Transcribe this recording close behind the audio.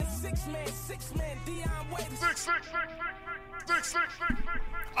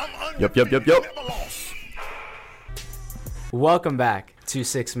Yep. Welcome back to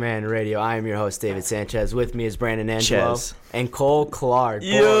Six Man Radio. I am your host, David Sanchez. With me is Brandon Angelo and Cole Clark.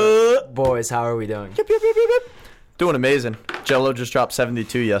 Boys, how are we doing? Doing amazing. Jello just dropped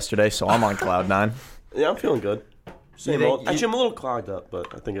 72 yesterday, so I'm on cloud 9. Yeah, I'm feeling good. Same old. you- Actually, I'm a little clogged up, but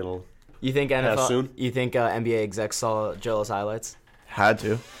I think it'll. You think NFL? soon. You think NBA execs saw Jello's highlights? Had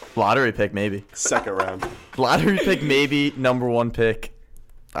to. Lottery pick, maybe. Second round. Lottery pick, maybe. Number one pick.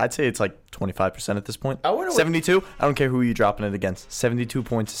 I'd say it's like 25% at this point. I wonder what- 72? I don't care who you're dropping it against. 72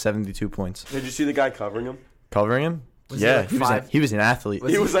 points is 72 points. Did you see the guy covering him? Covering him? Was he Yeah, like five? he was an athlete.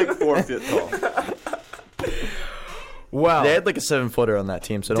 He was like 4 feet tall. Well, They had like a 7-footer on that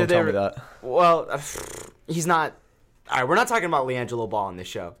team, so don't Did they tell me re- that. well, he's not. All right, we're not talking about LiAngelo Ball on this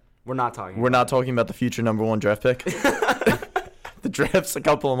show. We're not talking. We're not talking about the future number one draft pick. The draft's a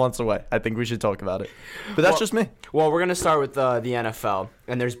couple of months away. I think we should talk about it. But that's just me. Well, we're gonna start with the NFL,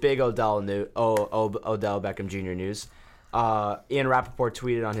 and there's big Odell Beckham Jr. news. Ian Rappaport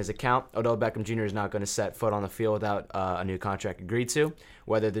tweeted on his account, Odell Beckham Jr. is not going to set foot on the field without a new contract agreed to,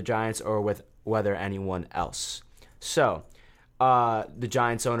 whether the Giants or with whether anyone else. So, the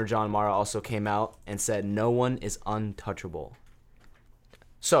Giants owner John Mara also came out and said no one is untouchable.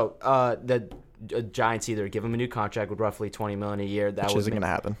 So, the Giants either give him a new contract with roughly $20 million a year, Which isn't going to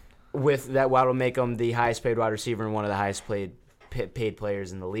happen. with that will make him the highest paid wide receiver and one of the highest paid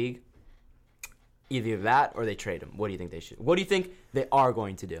players in the league. Either that or they trade him. What do you think they should? What do you think they are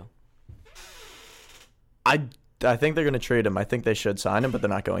going to do? I think they're going to trade him. I think they should sign him, but they're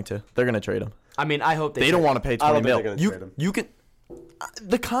not going to. They're going to trade him. I mean, I hope They don't want to pay I don't $20 think they're million. gonna trade him. You can.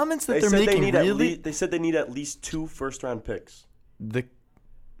 The comments that They they're said making they need really. they said they need at least 2 first-round picks. The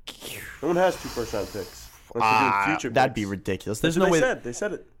No one has 2 first-round picks. Unless they're doing future that'd picks. be ridiculous. That's There's what no they way. said. They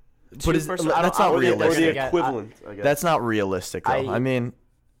said it. But that's not Or the realistic. equivalent, I guess. That's not realistic, though. I I mean,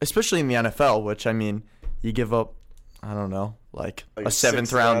 especially in the NFL, which I mean, you give up, I don't know, like a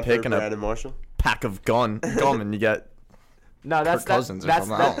 7th round pick and a Brandon Marshall. pack of gum, and you get No, that's Kirk Cousins or that's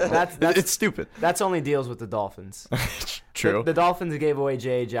something. I don't know. that's It's stupid. that's only deals with the Dolphins. True. The Dolphins gave away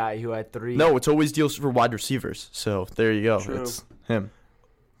J.J. who had 3. No, it's always deals for wide receivers. So there you go. True. It's him.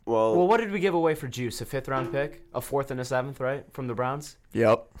 Well, what did we give away for Juice? A 5th round pick, a 4th and a 7th, right, from the Browns.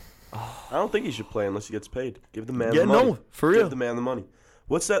 Yep. I don't think he should play unless he gets paid. Give the man Yeah, the money. no, for real. Give the man the money.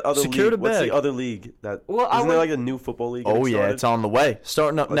 What's that other Secure league? the What's bag. the other league that? Well, I isn't there would- like a new football league? Oh getting yeah, started? it's on the way.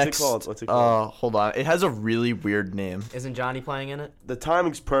 Starting up What's it next. called? What's it called? Hold on. It has a really weird name. Isn't Johnny playing in it? The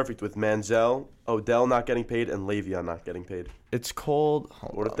timing's perfect with Manziel, Odell not getting paid, and Le'Veon not getting paid. It's called.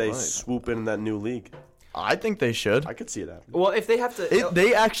 What if they swoop in that new league? I think they should. I could see that. Well, if they have to,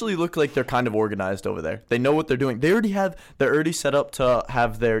 They actually look like they're kind of organized over there. They know what they're doing. They're already set up to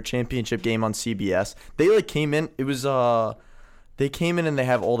have their championship game on CBS. They came in. It was they came in and they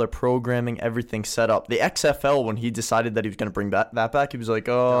have all their programming, everything set up. The XFL, when he decided that he was going to bring that back, he was like,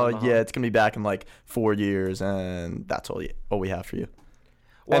 "Oh yeah, it's going to be back in like 4 years, and that's all we have for you."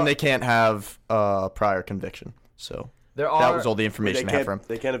 Well, and they can't have prior conviction. So there that are was all the information I have for him.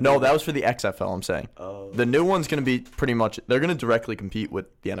 They can't have No, been- that was for the XFL. I'm saying the new one's going to be pretty much. They're going to directly compete with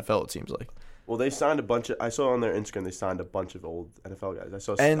the NFL. It seems like. Well, they signed a bunch of. I saw on their Instagram they signed a bunch of old NFL guys. I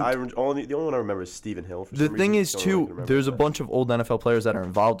saw. And the only one I remember is Stephen Hill. For The some thing reason. is The only one I too, can remember there's a that. bunch of old NFL players that are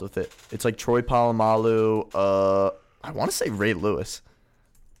involved with it. It's like Troy Polamalu. I want to say Ray Lewis.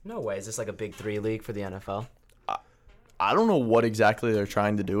 no way. Is this like a Big 3 league for the NFL? I don't know what exactly they're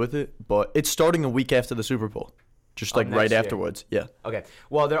trying to do with it, but it's starting a week after the Super Bowl, just like next right year. afterwards. Yeah. Okay.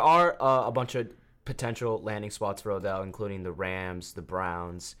 Well, there are a bunch of potential landing spots for Odell, including the Rams, the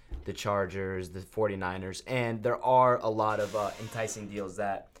Browns, the Chargers, the 49ers, and there are a lot of enticing deals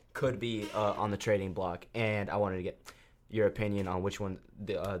that could be on the trading block. And I wanted to get your opinion on which one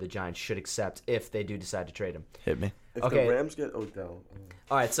the Giants should accept if they do decide to trade him. Hit me. If Okay. the Rams get Odell,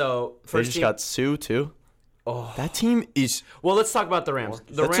 All right. So They first just team. got Sue too. Oh. That team is. Well, let's talk about the Rams.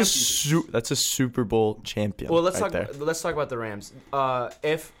 The That's a Super Bowl champion. Well, let's right talk. there. Let's talk about the Rams.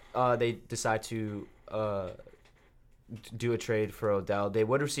 If they decide to do a trade for Odell, they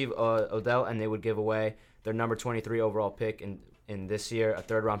would receive Odell, and they would give away their number 23 overall pick in this year, a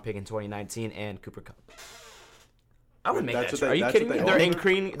 3rd round pick in 2019, and Cooper Kupp. I would make That's that. what Are they- you that's kidding what me? they They're offer?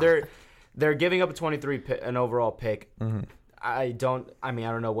 increasing. They're giving up a 23 an overall pick. Mm-hmm. I don't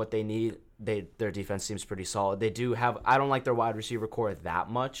know what they need. Their defense seems pretty solid. They do have. I don't like their wide receiver core that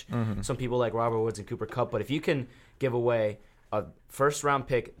much. Mm-hmm. Some people like Robert Woods and Cooper Kupp, but if you can give away a 1st round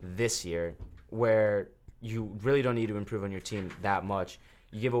pick this year, where you really don't need to improve on your team that much,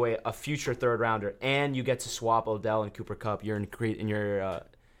 you give away a future 3rd rounder, and you get to swap Odell and Cooper Kupp. You're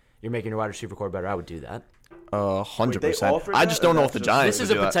you're making your wide receiver core better, I would do that. 100%. offered I that, just or don't know that's if the just- Giants This is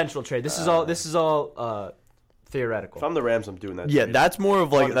would a do that. potential trade. This is all theoretical. If I'm the Rams, I'm doing that. Yeah, trade. that's more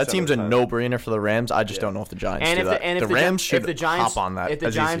of like 100% that seems a of the time. no-brainer for the Rams. I just Yeah. don't know if the Giants And do if that. the, and if the Rams should if the Giants, hop on that. if the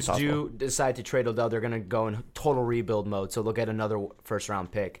as easy as Giants possible. do decide to trade Odell, they're going to go in total rebuild mode. So they'll get another first-round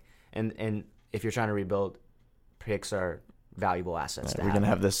pick. And if you're trying to rebuild, picks are valuable assets. We're gonna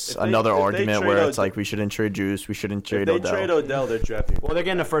have this If they- another if they argument trade where it's Odell- like we shouldn't trade Juice, we shouldn't If trade they Odell. trade Odell, they're drafting. Well, they're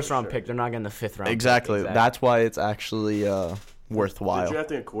getting a first-round for pick. sure. They're not getting the fifth-round Exactly. pick. That's why it's actually They're worthwhile.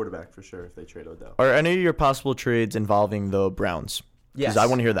 drafting a quarterback for sure if they trade Odell. Are any of your possible trades involving the Browns? Yes. Because I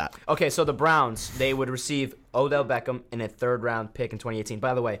want to hear that. Okay, so the Browns, they would receive Odell Beckham and a third-round pick in 2018.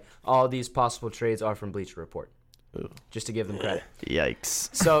 By the way, all these possible trades are from Bleacher Report, just to give them credit.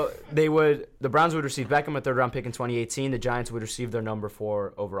 Yikes. So the Browns would receive Beckham, a third-round pick in 2018. The Giants would receive their number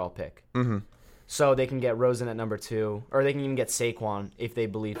 4 overall pick. Mm-hmm. So they can get Rosen at number 2, or they can even get Saquon if they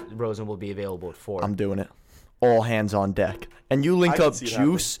believe Rosen will be available at 4. I'm doing it. All hands on deck. And you link I can up see it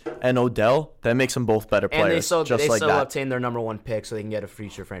Juice and Odell, that makes them both better players. and they still just like that. obtain their number 1 pick so they can get a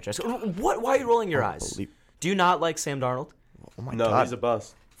future franchise. What? Why are you rolling your eyes? Holy- Do you not like Sam Darnold? Oh my No, God. he's a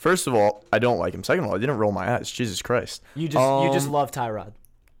bust. First of all, I don't like him. Second of all, I didn't roll my eyes. Jesus Christ. You just love Tyrod.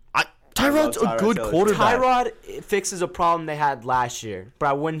 Tyrod's Tyrod a good Taylor. quarterback. Tyrod fixes a problem they had last year, but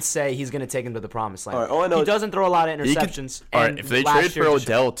I wouldn't say he's going to take him to the promised land. All right, all I know he is- doesn't throw a lot of He could- interceptions. all and right, if they last trade year for just-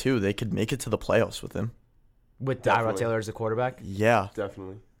 Odell too, they could make it to the playoffs with him. with Tyrod Definitely. Taylor as a quarterback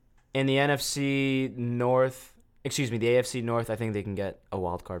Definitely. in the NFC North, the AFC North, I think they can get a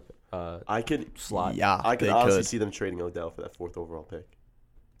wild card I could slot. Yeah, I could they honestly could. see them trading Odell for that 4th overall pick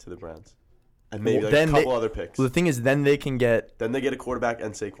to the Browns. And maybe Well, like then a couple other picks. Well, the thing is, then they can get. Then they get a quarterback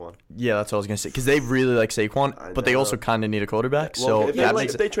and Saquon. Yeah, that's what I was gonna say. Because they really like Saquon, I but they know. also kind of need a quarterback. Well, so if, they, that like,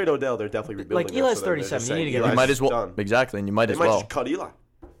 makes if it. they trade Odell, they're definitely rebuilding. Like, now, Eli's so they're just 37, you saying need to get You Eli's might as well. done. Exactly, and you might They as might well. just cut Eli.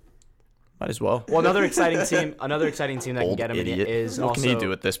 Might as well. Well, another exciting team that can Old get him idiot. is what also can he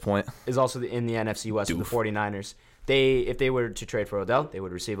do at this point? is also in the NFC West with the 49ers. If they were to trade for Odell, they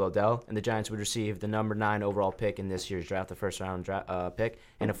would receive Odell, and the Giants would receive the number 9 overall pick in this year's draft, the first-round pick,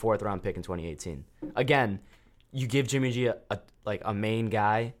 and a 4th-round pick in 2018. Again, you give Jimmy G a main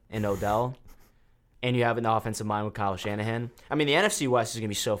guy in Odell, and you have an offensive mind with Kyle Shanahan. I mean, the NFC West is going to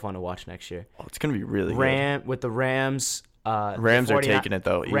be so fun to watch next year. Oh, it's gonna be really good. With the Rams. Rams the are taking it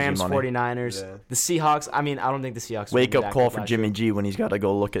though. Easy Rams, money. 49ers, Yeah. the Seahawks. I mean, I don't think the Seahawks. Wake will up be that call good for last Jimmy year. G when he's got to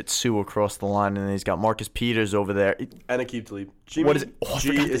go look at Sue across the line, and then he's got Marcus Peters over there. And Akeem Talib. Jimmy What is it? Oh, I G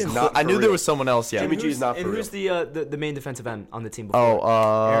forgot is that- not I for knew there real. was someone else. Yeah. Jimmy G is not for And real. who's the main defensive end on the team before?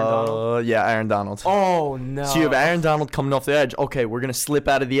 Aaron Donald? Yeah, Aaron Donald. Oh no! So you have Aaron Donald coming off the edge. Okay, we're gonna slip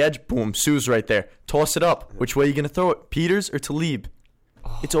out of the edge. Boom, Sue's right there. Toss it up. Which way are you gonna throw it? Peters or Talib?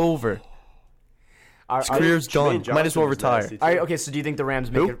 It's over. His career's Tremaine done. Might as well Johnson is retire. nasty, too. All right, okay, so do you think the Rams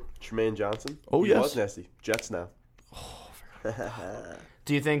make Who? it? Tremaine Johnson. Oh, he yes. was nasty. Jets now.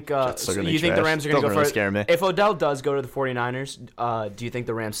 Do you think? Jets are So gonna you be think the trash. Rams are going to Doesn't go really further? scare me. If Odell does go to the 49ers, do you think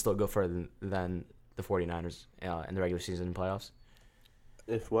the Rams still go further than the 49ers in the regular season and playoffs?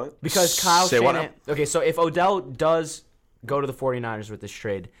 If what? Because Kyle Say what Shanahan. Okay, so if Odell does go to the 49ers with this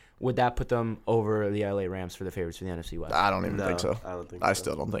trade, would that put them over the LA Rams for the favorites for the NFC West? I don't even No, think so. I don't think I so.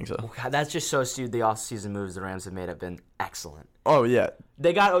 still don't think so. God, that just shows you the offseason moves the Rams have made have been excellent. Oh yeah,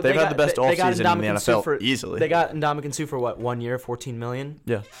 They've had the best they got offseason in the Ndamukong Suh NFL for, easily. They got Ndamukong Suh for what, 1 year, $14 million?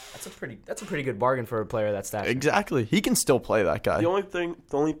 yeah, That's a pretty good bargain for a player that's that. exactly. He can still play that guy. The only thing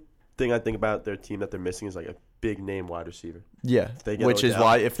I think about their team that they're missing is like a big name wide receiver. Yeah, they get which is Odell.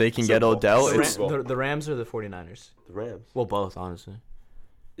 why if they can Super get Bowl. Odell, Super it's Bowl. The Rams or the 49ers? The Rams. Well, both, honestly.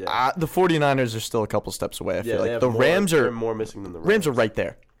 Yeah. the 49ers are still a couple steps away. I yeah, feel they like have the more, Rams they're are more missing than the Rams are right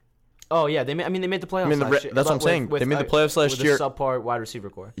there. Oh yeah, they made the playoffs. I mean, last year. that's what I'm With- saying. with, They made the playoffs last with year. a subpar wide receiver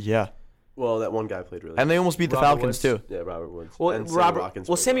core. Yeah, Well, that one guy played really. and they almost beat the Robert Falcons Woods. too. yeah, Robert Woods. Well, and Sammy Watkins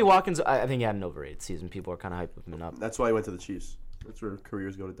played Sammy well. Watkins, I think he had an overrated season. People are kind of hyping him up. That's why he went to the Chiefs. That's where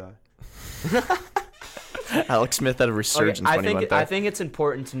careers go to die. Alex Smith had a resurgence when he went there. I think it's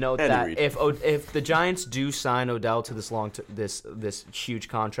important to note Andy that Reid. if the Giants do sign Odell to this huge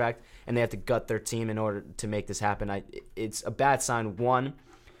contract and they have to gut their team in order to make this happen, it's a bad sign. One,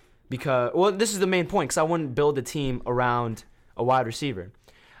 because this is the main point, because I wouldn't build a team around a wide receiver.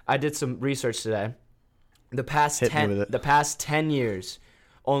 I did some research today. The past Hit me with it. 10 years,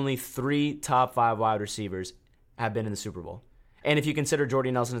 only 3 top 5 wide receivers have been in the Super Bowl. And if you consider Jordy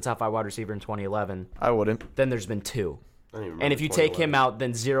Nelson a top 5 wide receiver in 2011, I wouldn't. then there's been 2. I don't even And remember if you take 2011. him out,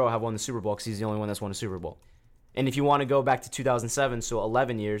 then 0 have won the Super Bowl because he's the only one that's won a Super Bowl. And if you want to go back to 2007, so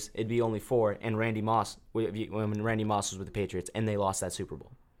 11 years, it'd be only 4. And Randy Moss, when Randy Moss was with the Patriots, and they lost that Super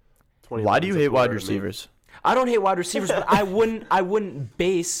Bowl. Why do you 2011 's a hate wide blur to me. receivers? I don't hate wide receivers, but I wouldn't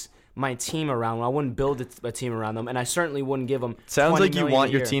base my team around them. I wouldn't build a team around them, and I certainly wouldn't give them. Sounds $20 like you million want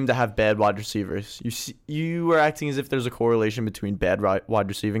a your year. team to have bad wide receivers. You are acting as if there's a correlation between bad wide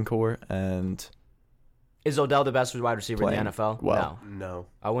receiving core and Is Odell the best wide receiver in Playing the NFL? well. No.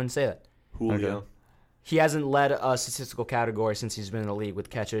 I wouldn't say that. Julio. Okay. He hasn't led a statistical category since he's been in the league with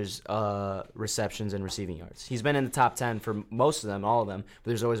catches, receptions, and receiving yards. He's been in the top 10 for most of them, all of them, but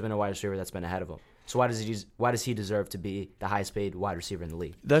there's always been a wide receiver that's been ahead of him. So why does he deserve to be the highest paid wide receiver in the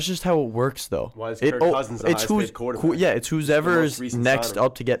league? that's just how it works, though. Why is Kirk Cousins the highest paid quarterback? Yeah, it's whoever's recent next signing.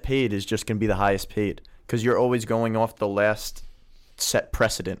 up to get paid is just going to be the highest paid because you're always going off the last set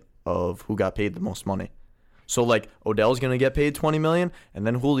precedent of who got paid the most money. So like Odell's going to get paid $20 million, and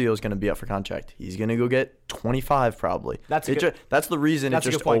then Julio's going to be up for contract. He's going to go get 25 probably. That's a It good- that's the reason That's it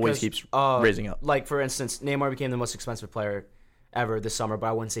a just good point, always 'cause, keeps raising up. Like, for instance, Neymar became the most expensive player ever this summer, but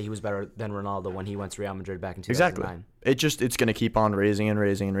I wouldn't say he was better than Ronaldo when he went to Real Madrid back in 2009. Exactly. It's going to keep on raising and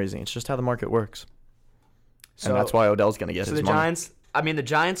raising and raising. It's just how the market works. So And that's why Odell's going to get So his the money. Giants, the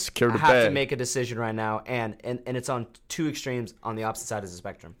Giants Secure the have to bag. make a decision right now, and it's on two extremes on the opposite side of the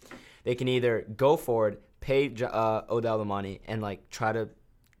spectrum. They can either go forward, pay Odell the money, and like try to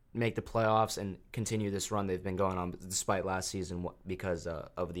make the playoffs and continue this run they've been going on despite last season because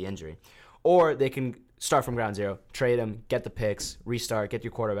of the injury, or they can start from ground zero, trade him, get the picks, restart, get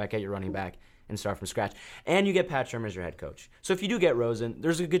your quarterback, get your running back, and start from scratch. And you get Pat Shermer as your head coach. So if you do get Rosen,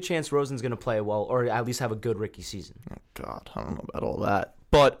 there's a good chance Rosen's going to play well, or at least have a good rookie season. God, I don't know about all that.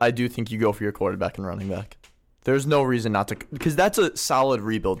 But I do think you go for your quarterback and running back. There's no reason not to, because that's a solid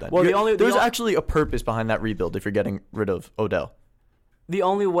rebuild then. Well, There's actually a purpose behind that rebuild if you're getting rid of Odell. The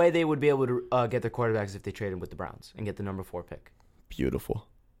only way they would be able to get their quarterbacks is if they traded with the Browns and get the number 4 pick. Beautiful.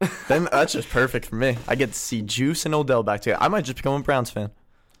 Then that's just perfect for me. I get to see Juice and Odell back together. I might just become a Browns fan.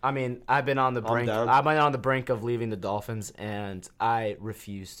 I mean, I've been on the brink. down. I've been on the brink of leaving the Dolphins, and I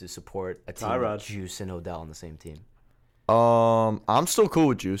refuse to support a team Tyrod. with Juice and Odell on the same team. I'm still cool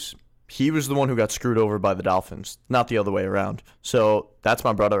with Juice. He was the one who got screwed over by the Dolphins, not the other way around. So that's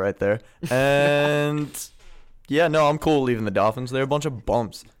my brother right there. And yeah, no, I'm cool leaving the Dolphins. They're a bunch of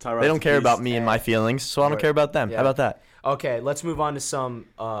bumps. Tyrod's They don't care a about beast. me and my feelings, so I don't Right. care about them. Yeah. How about that? Okay, let's move on to some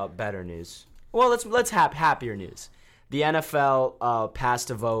better news. Well, let's have happier news. The NFL passed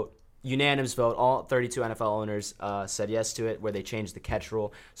a vote, unanimous vote. All 32 NFL owners said yes to it, where they changed the catch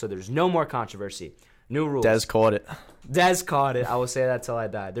rule, so there's no more controversy. New rules. Dez caught it. Dez caught it. I will say that till I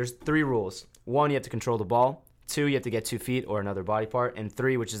die. There's 3 rules. 1, you have to control the ball. 2, you have to get 2 feet or another body part. And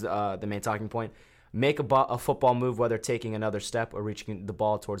 3, which is the main talking point, make a football move, whether taking another step or reaching the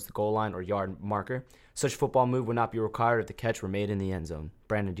ball towards the goal line or yard marker. Such football move would not be required if the catch were made in the end zone.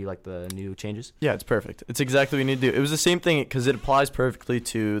 Brandon, do you like the new changes? Yeah, it's perfect. It's exactly what we need to do. It was the same thing because it applies perfectly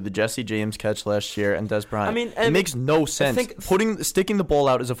to the Jesse James catch last year and Des Bryant. I mean, it makes no sense. Sticking the ball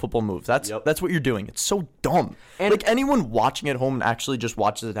out is a football move. That's what you're doing. It's so dumb. And- like anyone watching at home and actually just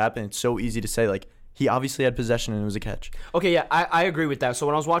watches it happen, it's so easy to say like he obviously had possession and it was a catch. Okay, yeah, I agree with that. So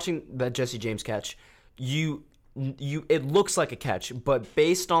when I was watching that Jesse James catch, it looks like a catch, but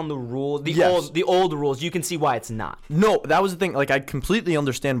based on the rule, the old rules, you can see why it's not. No, that was the thing. Like I completely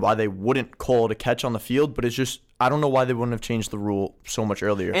understand why they wouldn't call it a catch on the field, but it's just I don't know why they wouldn't have changed the rule so much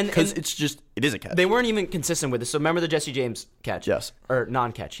earlier. Because it is a catch. They weren't even consistent with it. So remember the Jesse James catch? Yes. Or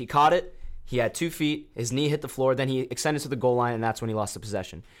non-catch. He caught it. He had 2 feet. His knee hit the floor. Then he extended to the goal line, and that's when he lost the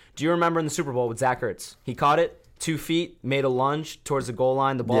possession. Do you remember in the Super Bowl with Zach Ertz? He caught it, 2 feet, made a lunge towards the goal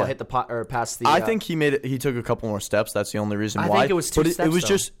line. The ball hit the past the. I think he took a couple more steps. That's the only reason I why. think it was 2 but steps, it was though.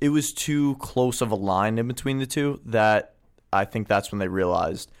 just it was too close of a line in between the two that I think that's when they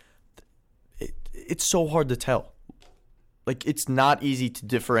realized it's so hard to tell. Like it's not easy to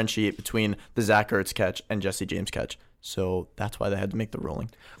differentiate between the Zach Ertz catch and Jesse James catch. So that's why they had to make the ruling.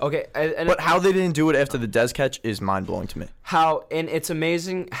 Okay, But how they didn't do it after the Dez catch is mind blowing to me. and it's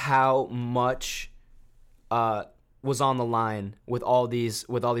amazing how much was on the line with all these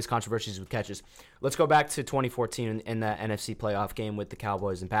controversies with catches. Let's go back to 2014 in that NFC playoff game with the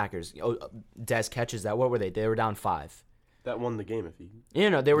Cowboys and Packers. Dez catches that. What were they? They were down 5. That won the game if he.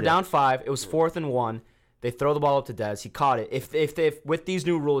 They were down 5. It was 4th and 1. They throw the ball up to Dez. He caught it. If with these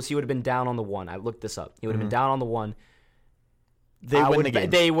new rules, he would have been down on the 1. I looked this up. He would have been down on the 1. They win the game.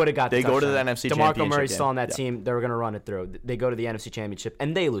 They would have got. They the go to touchdown. the NFC DeMarco Championship Murray's game. still on that Yeah. team. They were going to run it through. They go to the NFC Championship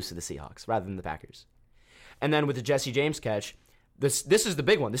and they lose to the Seahawks rather than the Packers. And then with the Jesse James catch, this is the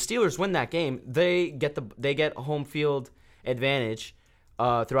big one. The Steelers win that game. They get home field advantage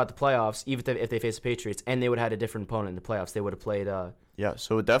throughout the playoffs, even if they face the Patriots, and they would have had a different opponent in the playoffs. They would have played Yeah,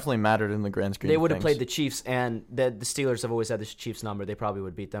 so it definitely mattered in the grand scheme. They of would have things. played the Chiefs, and the Steelers have always had the Chiefs number. They probably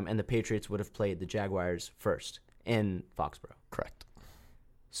would beat them, and the Patriots would have played the Jaguars first in Foxborough. Correct.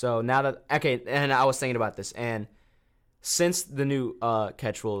 So now that and I was thinking about this, and since the new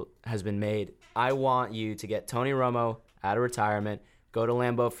catch rule has been made, I want you to get Tony Romo out of retirement, go to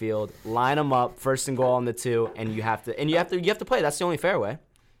Lambeau Field, line him up, first and goal on the 2, and you have to play. That's the only fair way.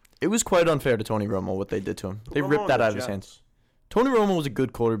 It was quite unfair to Tony Romo what they did to him. They Romo ripped and that the out of his Jets. hands. Tony Romo was a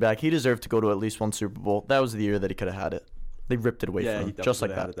good quarterback. He deserved to go to at least one Super Bowl. That was the year that he could have had it. They ripped it away Yeah, from he him, just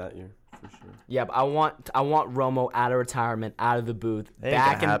like definitely that. had it that year for sure. Yeah, but I want Romo out of retirement, out of the booth, Ain't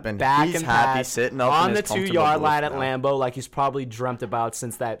back gonna happen. back He's and happy pass, sitting up in on his the comfortable 2-yard booth line at now. Lambeau, like he's probably dreamt about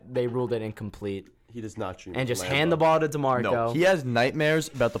since that they ruled it incomplete, He does not dream. and of just Lambeau. hand the ball to DeMarco. No, he has nightmares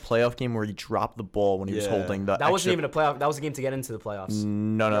about the playoff game where he dropped the ball when he was Yeah. holding the. That wasn't extra- even a playoff. That was a game to get into the playoffs.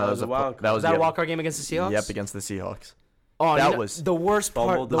 No, That that was was a wild card. that Was that a yeah. wild card game against the Seahawks? Yep, against the Seahawks. Oh, That you know, was- the worst part.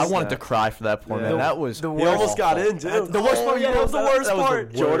 Fumbled the I snap. wanted to cry for that poor Yeah. man. That was the He almost got awful. in, dude. The worst part, yeah, that was the worst that was the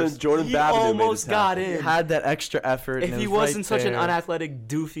part. worst. Jordan He Babbitt made almost his got tackle. He in. had that extra effort. If and he it was wasn't right such an there. unathletic,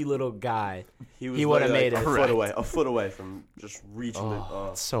 doofy little guy, He He would've literally, made like, it. a foot away from just reaching it.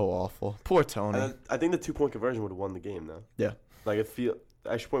 So awful. Poor Tony. And I think the 2-point conversion would have won the game though. Yeah. Like it feel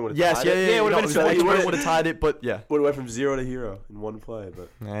extra point would have Yes, tied yeah, it. yeah. it would've no, been it was a like 20. he would have tied it, but yeah. Would have went from 0 to hero in one play, but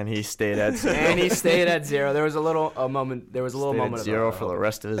And he stayed at 0. and he stayed at 0. There was a little moment. There was a little Stayed at moment 0 of for the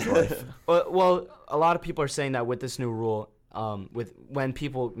rest of his life. Well, a lot of people are saying that with this new rule, with when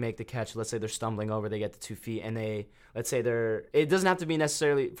people make the catch, let's say they're stumbling over, they get to 2 feet, and let's say it doesn't have to be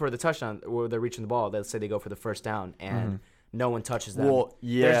necessarily for the touchdown where they're reaching the ball. Let's say they go for the first down and no one touches them. Well,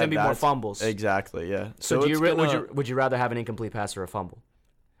 yeah, there's gonna be more that's- fumbles. Exactly, yeah. So it's would you rather have an incomplete pass or a fumble?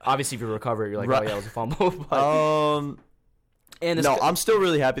 Obviously, if you recover it, you're like, Right. oh yeah, it was a fumble. But, and no, I'm still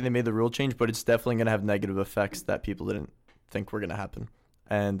really happy they made the rule change, but it's definitely going to have negative effects that people didn't think were going to happen.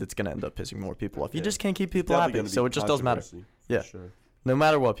 And it's going to end up pissing more people off. You Yeah. just can't keep people definitely happy, gonna be so it just doesn't matter. controversy, Yeah. for sure. No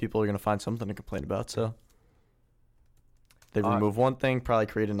matter what, people are going to find something to complain about, so. They remove one thing, probably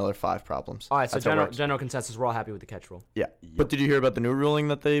create another 5 problems. all right. So That's how it works. general consensus, we're all happy with the catch rule. Yeah. But did you hear about the new ruling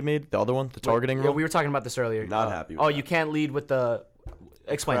that they made? The other one? The targeting Yeah, rule? we were talking about this earlier. Not happy with You that. can't lead with the.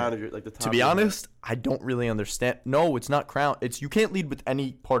 Explain. Crown it. of your- like the top To of be your head. honest, I don't really understand. No, it's not crown. It's you can't lead with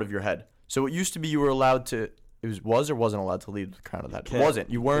any part of your head. So it used to be you were allowed to. It was or wasn't allowed to lead with the crown of the head. It Can't. wasn't.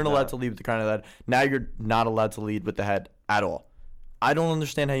 You weren't You're allowed not. to lead with the crown of the head. Now you're not allowed to lead with the head at all. I don't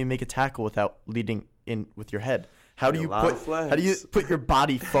understand how you make a tackle without leading in with your head. How do A you lot of how do you flags. put your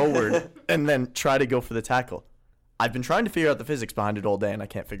body forward and then try to go for the tackle? I've been trying to figure out the physics behind it all day and I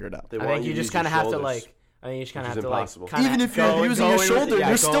can't figure it out. They I want think you to just use kind of your have to shoulders. like. I think you just kind Which of is have to impossible. like. kinda Even if go you're and using go your in with- shoulder, yeah,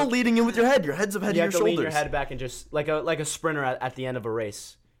 you're go- still leading in with your head. Your head's ahead You of have your to lean shoulders. your head back and just like a sprinter at the end of a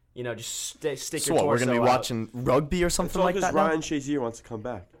race. You know, just stick So your what, we're torso gonna be out. watching rugby or It's something all like because that now? Ryan Shazier wants to come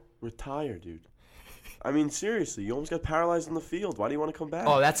back. Retire, dude. I mean, seriously, you almost got paralyzed on the field. Why do you want to come back?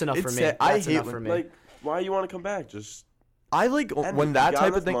 Oh, that's enough for It's me. sad. I That's hate enough when- for me. Like, why you want to come back? Just I like And when you that got type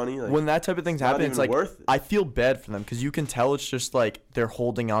of enough thing money, like, when that type of things not happen. It's even like worth it. I feel bad for them because you can tell it's just like they're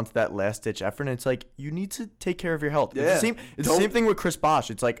holding on to that last ditch effort. And it's like you need to take care of your health. Yeah. It's the same thing with Chris Bosh.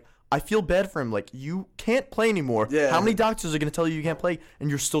 It's like I feel bad for him. Like you can't play anymore. Yeah. How many doctors are gonna tell you can't play and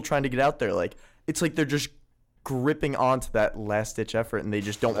you're still trying to get out there? Like it's like they're just gripping onto that last ditch effort and they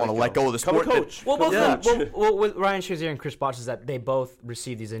just don't want to let go of the Become a sport. coach. Well, both Become a of them, coach. well, with Ryan Shazier and Chris Bosh is that they both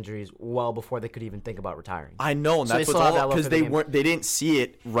received these injuries well before they could even think about retiring. I know, and So they that's still have that love because for the game. they didn't see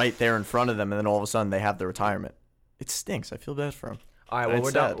it right there in front of them, and then all of a sudden they have the retirement. It stinks. I feel bad for him. All right, well, It's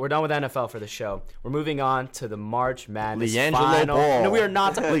we're done. sad. We're done with NFL for the show. We're moving on to the March Madness LiAngelo final. Ball. No, we are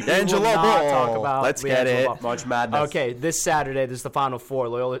not. We will LiAngelo not Ball. talk about Let's get LiAngelo it. Ball. March Madness. Okay, this Saturday, this is the Final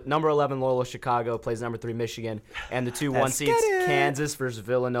Four. Number 11, Loyola Chicago plays number 3, Michigan, and the 2 1 Let's seeds, get it. Kansas versus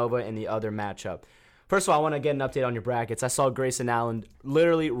Villanova in the other matchup. First of all, I want to get an update on your brackets. I saw Grayson Allen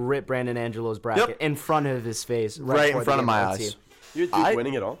literally rip Brandon Angelo's bracket Yep. in front of his face. Right in before the front of game my on eyes. TV. You're Duke I-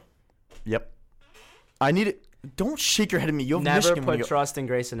 winning it all. Yep. I need it. Don't shake your head at me. You have Never Michigan when put you trust in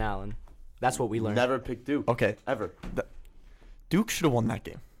Grayson Allen. That's what we learned. Never pick Duke. Okay. Ever. Duke should have won that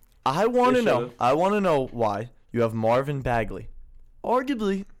game. I want to They know. should've. I want to know why you have Marvin Bagley,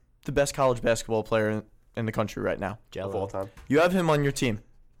 arguably the best college basketball player in the country right now. Of all time. You have him on your team,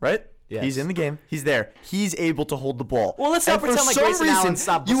 right? Yes. He's in the game. He's there. He's able to hold the ball. Well, let's not And for pretend like some Grayson Allen reason,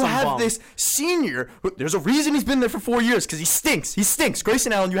 stopped you some have bum. this senior. There's a reason he's been there for 4 years because he stinks. He stinks.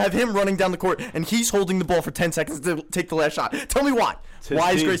 Grayson Allen, you have him running down the court and he's holding the ball for 10 seconds to take the last shot. Tell me why. his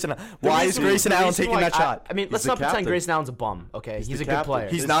Why is team. Grayson? Why is Grayson Allen taking that shot? I mean, He's let's the not pretend captain. Grayson Allen's a bum. Okay, he's the a good captain. player.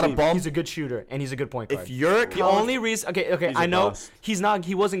 He's His not a team. bum. He's a good shooter, and he's a good point guard. If you're The only reason, okay, He's I a know bust.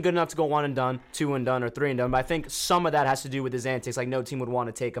 he wasn't good enough to go 1 and done, 2 and done, or 3 and done. But I think some of that has to do with his antics. Like no team would want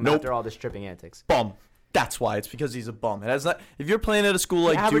to take him Nope. after all this tripping antics. bum. That's why. It's because he's a bum. It has not. If you're playing at a school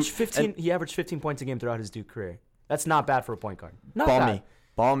like He averaged Duke, 15. He averaged 15 points a game throughout his Duke career. That's not bad for a point guard. Not Balmy.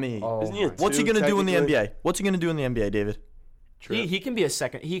 Balmy. Oh, Isn't he a my. What's he two, gonna do in the technically? NBA? What's he gonna do in the NBA, David? He can be a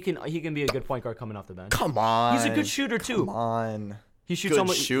second. He can be a good point guard coming off the bench. Come on. He's a good shooter too. Come on. He shoots Good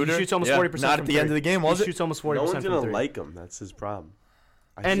almost. shooter? He shoots almost Yeah, 40%. not at from the end three. of the game, was he it? shoots almost 40% No one's from gonna three. like him. That's his problem.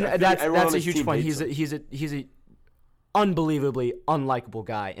 And I feel that's everyone on a his huge team point. hates He's him. a unbelievably unlikable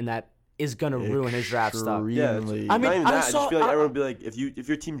guy, and that is gonna ruin his draft stock. Yeah, Extremely. I mean, not even I that. I saw- just feel like I- everyone would be like, if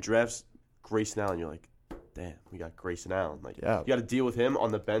your team drafts Grayson Allen, you're like, damn, we got Grayson Allen. Like, Yeah. you got to deal with him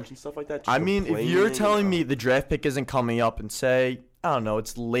on the bench and stuff like that. just I mean, if complaining you're and- telling me the draft pick isn't coming up and say, I don't know,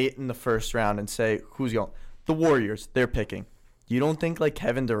 it's late in the first round and say, who's going? The Warriors, they're picking. You don't think like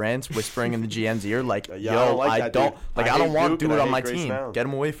Kevin Durant's whispering in the GM's ear, like, Yeah, I yo, don't like I that don't, dude. like, I I don't hate want Duke dude and I on hate my Grayson team. Allen. Get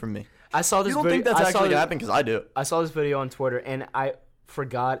him away from me. I saw this. You don't video, think that's I saw actually this- gonna happen? Because I do. I saw this video on Twitter, and I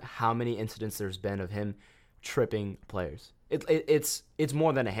forgot how many incidents there's been of him tripping players. It's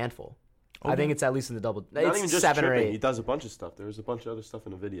more than a handful. I think it's at least in the double. Not It's even just 7 or tripping. He 8. does a bunch of stuff. There was a bunch of other stuff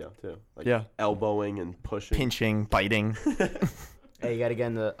in the video too, like Yeah. elbowing and pushing. Pinching, biting. Hey, you got to get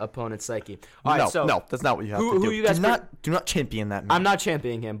in the opponent's psyche. All right, no, so no, that's not what you have who- to who do. you guys do not champion that man. I'm not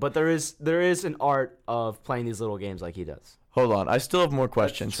championing him, but there is an art of playing these little games like he does. Hold on, I still have more That's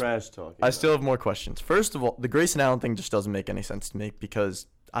questions. trash talking. I still have more questions. First of all, the Grayson Allen thing just doesn't make any sense to me because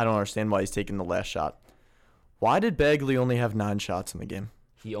I don't understand why he's taking the last shot. Why did Bagley only have 9 shots in the game?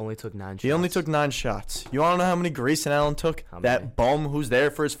 He only took 9 shots. He only took 9 shots. You want to know how many Grayson Allen took? How That many? bum who's there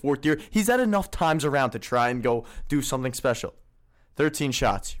for his 4th year. He's had enough times around to try and go do something special. 13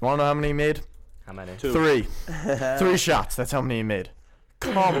 shots. You want to know how many he made? How many? 2. 3. 3 shots. That's how many he made.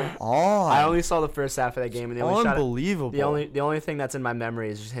 Come on. I only saw the first half of that game, and the only shot. Unbelievable. The only thing that's in my memory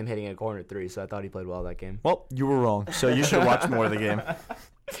is just him hitting a corner 3. So I thought he played well that game. Well, you were wrong. So you should watch more of the game.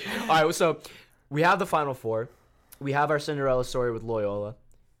 All right, so we have the Final Four. We have our Cinderella story with Loyola.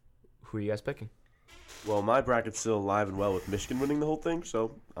 Who are you guys picking? Well, my bracket's still alive and well with Michigan winning the whole thing,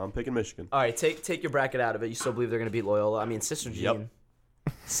 so I'm picking Michigan. All right, take your bracket out of it. You still believe they're going to beat Loyola? I mean, Sister Jean. Yep.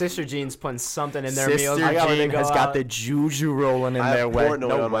 Sister Jean's putting something in their Sister meals. Jean has got the juju rolling in I their have way. Portnoy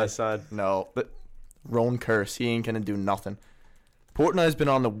No on my way. side. No, but Roan Curse, he ain't gonna do nothing. Portnoy's been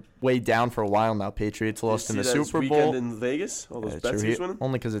on the way down for a while now. Patriots lost in You the see that Super weekend Bowl. in Vegas. All those Yeah, bets true. he's winning.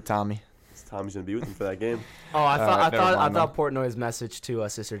 Only because of Tommy. Tommy's gonna be with him for that game. Oh, I right, never mind thought Portnoy's message to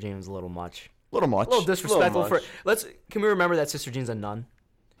Sister Jean was a little much. A little much. A little disrespectful much. Can we remember that Sister Jean's a nun?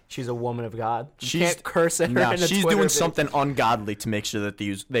 She's a woman of God. You She's- can't curse at her Nah, in a she's Twitter doing video. something ungodly to make sure that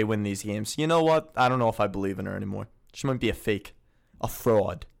they win these games. You know what? I don't know if I believe in her anymore. She might be a fake, a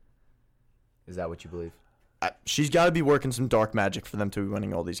fraud. Is that what you believe? She's got to be working some dark magic for them to be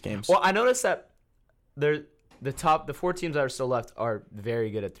winning all these games. Well, I noticed that the 4 teams that are still left are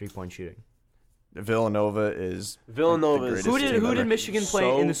very good at 3-point shooting. Villanova is Villanova the is- greatest Who team did ever. Michigan play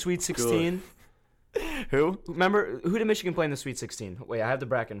So in the Sweet 16? Who? Remember, who did Michigan play in the Sweet 16? Wait, I have the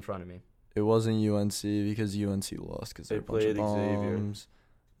bracket in front of me. It wasn't UNC because UNC lost because They they're a bunch of played Xavier. bombs.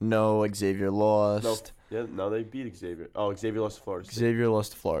 No, Xavier lost. No, they beat Xavier. Oh, Xavier lost to Florida State. Xavier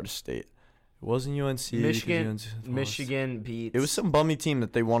lost to Florida State. It wasn't UNC. because Michigan UNC lost. Michigan beat. It was some bummy team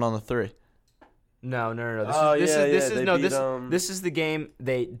that they won on the 3. No. Oh, This yeah, is they no beat, this is the game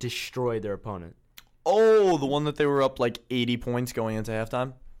they destroyed their opponent. Oh, the one that they were up like 80 points going into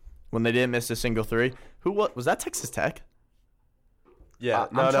halftime when they didn't miss a single 3. Who was that? Texas Tech? Yeah, I'm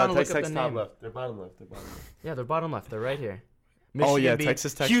trying to look up Texas the top name. left. They're bottom left. Yeah, they're bottom left. They're right here. Oh, yeah, beat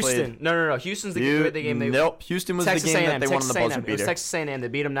Texas Tech Houston. played- No. Houston's the game they. Nope, Houston was Texas the game A&M. that they won Texas on the buzzer A&M. It was beater. Texas A&M. They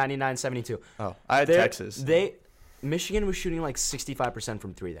beat them 99-72. Oh, I had They're- Texas. Michigan was shooting like 65%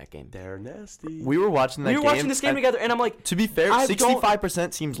 from 3 that game. They're nasty. We were watching that We game. were watching this game and together, and I'm like, To be fair, I don't-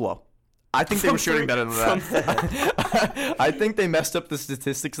 65% seems low. I think they From were shooting three- better than that. I think they messed up the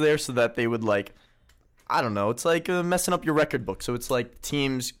statistics there so that they would like, I don't know. It's like messing up your record book. So it's like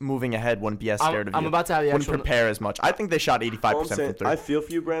teams moving ahead wouldn't be as scared of you. I'm about to have the wouldn't actual. prepare as much. I think they shot All 85% I'm from saying, 3. I feel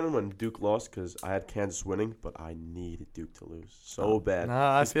for you, Brandon, when Duke lost because I had Kansas winning, but I needed Duke to lose so bad.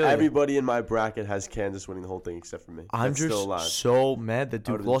 Nah, I 'Cause feel you. everybody in my bracket has Kansas winning the whole thing except for me. I'm That's still just alive. so mad that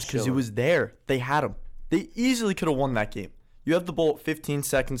Duke would've been lost because it chilling. was there. They had them. They easily could have won that game. You have the ball 15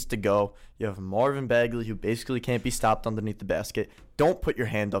 seconds to go. You have Marvin Bagley, who basically can't be stopped underneath the basket. Don't put your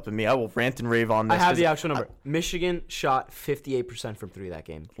hand up at me. I will rant and rave on this. I have the actual number. Michigan shot 58% from 3 that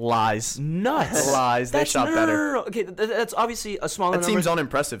game. Lies. Nuts. Lies. They shot better. No. Okay, that's obviously a smaller number. That seems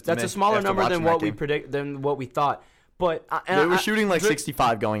unimpressive to me. That's a smaller after number than watching that what we game. than what we thought. But They were shooting like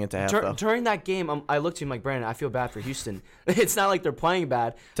 65 going into half, though. During that game, I looked to him like, Brandon, I feel bad for Houston. It's not like they're playing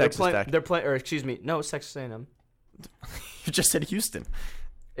bad. Texas Tech. They're playing, or excuse me, no, it's Texas A&M. You just said Houston.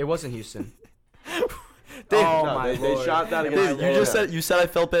 It wasn't Houston. Dave, Oh No, my they lord. shot that against. Dave, you said I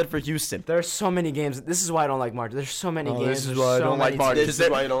felt bad for Houston. There's so many games. This is why I don't like March. There's so many games. This is There's why I so don't like many March. This is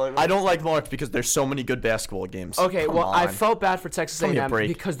why you don't like March? I don't like March because there's so many good basketball games. Okay, Come well, I on. felt bad for Texas Give me a A&M break.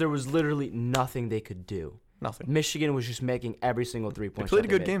 because there was literally nothing they could do. Nothing. Michigan was just making every single 3-point They played a shot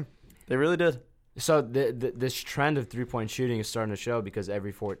good made. game. They really did. So this trend of 3-point shooting is starting to show because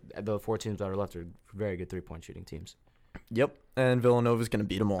the 4 teams that are left are very good 3-point shooting teams. Yep. And Villanova's going to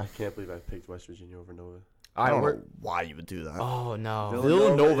beat them all. I can't believe I picked West Virginia over Nova. I don't know why you would do that. Oh no.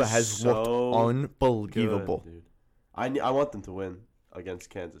 Villanova is has so looked unbelievable. Good, dude. I want them to win against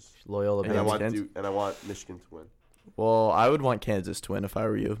Kansas, Loyola and I Against want Kansas? and I want Michigan to win. Well, I would want Kansas to win if I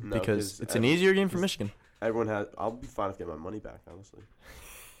were you No, because 'cause it's an easier game for 'cause- Michigan. Everyone has. I'll be fine if I get my money back, honestly.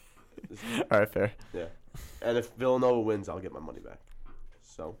 All right, fair. Yeah, and if Villanova wins, I'll get my money back.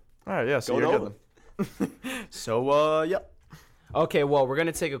 So All right, yeah. So go you're Nova. good. So, yeah. Okay, well, we're going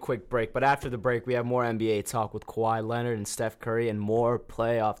to take a quick break, but after the break, we have more NBA talk with Kawhi Leonard and Steph Curry and more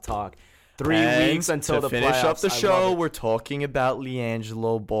playoff talk. 3 And weeks until to the finish playoffs. up the I love show, it. we're talking about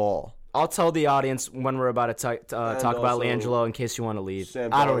LiAngelo Ball. I'll tell the audience when we're about to talk about also, LiAngelo in case you want to leave.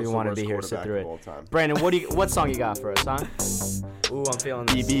 Sam I don't Darnold's even the want to worst be here. Sit quarterback through of all it. time. Brandon, what song you got for us, huh? Ooh, I'm feeling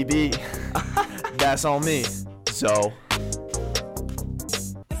this. BBB. That's on me. So,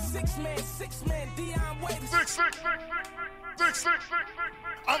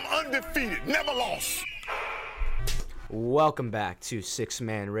 I'm undefeated, never lost. Welcome back to Six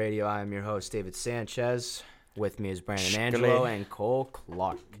Man Radio. I am your host, David Sanchez. With me is Brandon Shkele. Angelo and Cole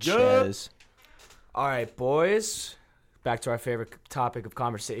Clark. Chez. All right, boys. Back to our favorite topic of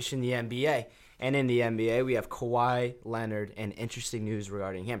conversation, the NBA. And in the NBA, we have Kawhi Leonard and interesting news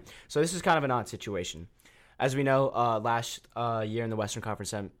regarding him. So this is kind of an odd situation. As we know, last year in the Western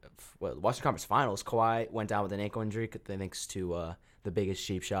Conference Finals, Kawhi went down with an ankle injury thanks to the biggest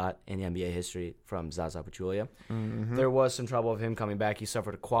cheap shot in NBA history from Zaza Pachulia. Mm-hmm. There was some trouble of him coming back. He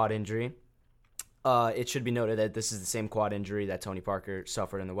suffered a quad injury. It should be noted that this is the same quad injury that Tony Parker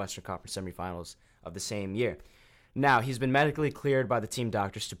suffered in the Western Conference semifinals of the same year. Now, he's been medically cleared by the team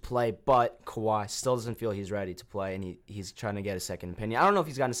doctors to play, but Kawhi still doesn't feel he's ready to play, and he's trying to get a second opinion. I don't know if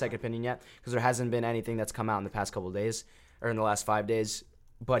he's gotten a second opinion yet because there hasn't been anything that's come out in the past couple of days or in the last 5 days,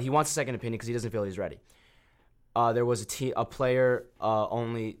 but he wants a second opinion because he doesn't feel he's ready. There was a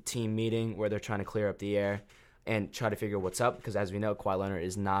player-only team meeting where they're trying to clear up the air and try to figure what's up because, as we know, Kawhi Leonard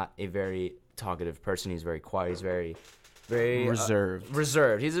is not a very talkative person. He's very quiet. He's very Reserved.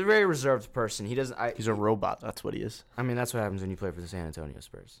 reserved. He's a very reserved person. He doesn't. He's a robot. That's what he is. I mean, that's what happens when you play for the San Antonio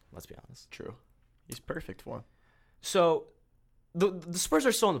Spurs. Let's be honest. True. He's perfect for him. So, the Spurs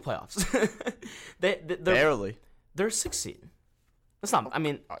are still in the playoffs. they're Barely. they're a 6th seed. That's not. I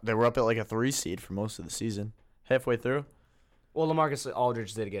mean, They were up at like a 3 seed for most of the season. Halfway through. well, LaMarcus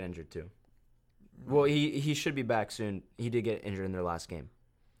Aldridge did get injured too. Well, he should be back soon. He did get injured in their last game,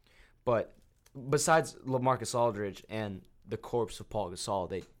 but besides LaMarcus Aldridge and the corpse of Paul Gasol,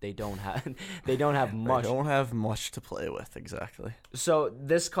 they don't have much. They don't have much to play with, exactly. So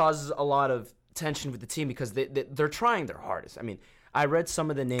this causes a lot of tension with the team because they're trying their hardest. I mean, I read some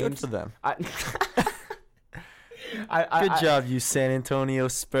of the names. Good for them. I Good job, you San Antonio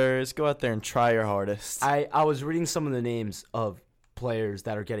Spurs. Go out there and try your hardest. I was reading some of the names of players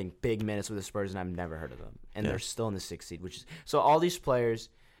that are getting big minutes with the Spurs, and I've never heard of them, and Yeah. they're still in the 6th seed. Which is so all these players,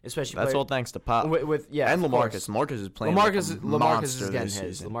 especially That's players, all thanks to Pop. with and of course. LaMarcus. LaMarcus is playing LaMarcus like a LaMarcus monster is getting this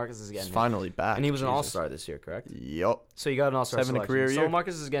his. season. LaMarcus is getting He's his. finally back. And he was an Jesus. all-star this year, correct? Yup. So you got an all-star 7 a selection. career So year. LaMarcus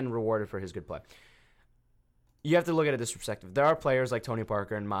is getting rewarded for his good play. You have to look at it this perspective. There are players like Tony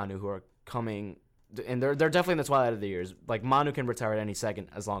Parker and Manu who are coming, and they're definitely in the twilight of the years. Like Manu can retire at any second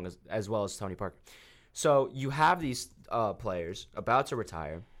as well as Tony Parker. So you have these players about to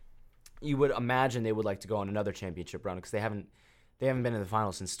retire. You would imagine they would like to go on another championship run because they haven't been in the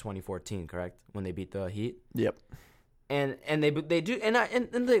finals since 2014, correct? When they beat the Heat. Yep. And they do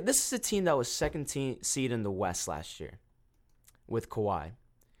this is a team that was second seed in the West last year with Kawhi.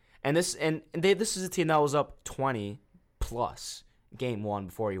 And this is a team that was up 20 plus game 1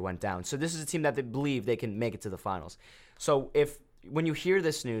 before he went down. So this is a team that they believe they can make it to the finals. So when you hear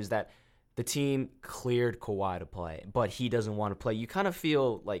this news that the team cleared Kawhi to play, but he doesn't want to play. You kind of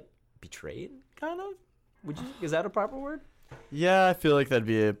feel like betrayed, kind of. Is that a proper word? Yeah, I feel like that'd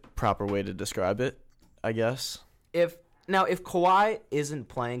be a proper way to describe it, I guess. If Kawhi isn't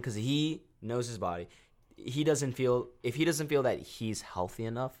playing because he knows his body, if he doesn't feel that he's healthy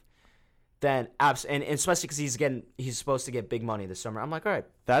enough, then and especially because he's supposed to get big money this summer. I'm like, all right.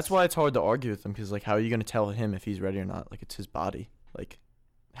 That's why it's hard to argue with him, because like, how are you going to tell him if he's ready or not? Like, it's his body. Like,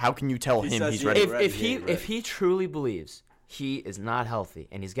 how can you tell him he's ready? If he truly believes he is not healthy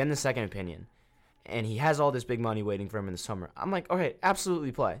and he's getting a second opinion, and he has all this big money waiting for him in the summer, I'm like, okay,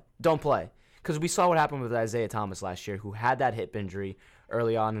 absolutely play. Don't play. Because we saw what happened with Isaiah Thomas last year, who had that hip injury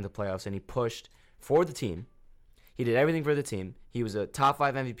early on in the playoffs, and he pushed for the team. He did everything for the team. He was a top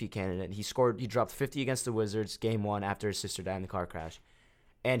 5 MVP candidate. He dropped 50 against the Wizards game 1 after his sister died in the car crash.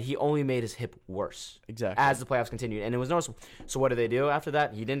 And he only made his hip worse. Exactly. As the playoffs continued. And it was noticeable. So what did they do after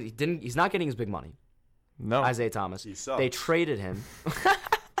that? He's not getting his big money. No. Isaiah Thomas. He sucks. They traded him.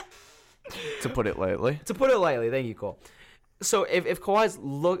 To put it lightly. Thank you, Cole. So if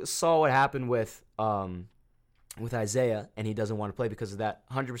Kawhi saw what happened with Isaiah and he doesn't want to play because of that,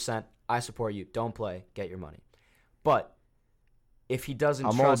 100%, I support you. Don't play. Get your money. But if he doesn't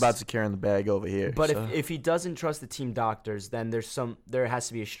I'm all about securing the bag over here. But so. if he doesn't trust the team doctors, then there has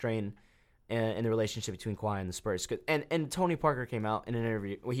to be a strain in the relationship between Kawhi and the Spurs. And Tony Parker came out in an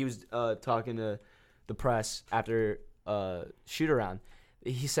interview when he was talking to the press after shoot-around.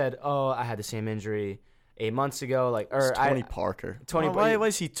 He said, "Oh, I had the same injury 8 months ago." Tony Parker. Why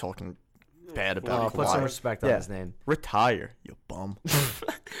is he talking bad about Kawhi? Put some respect on his name. Retire, you bum.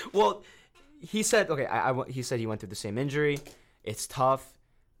 Well, he said, okay, he said he went through the same injury. It's tough.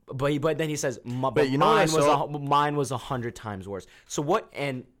 But then he says, mine was 100 times worse. So what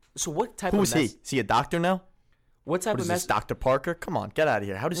type Who of is he? Is he a doctor now? What type What of is mess? this, Dr. Parker? Come on, get out of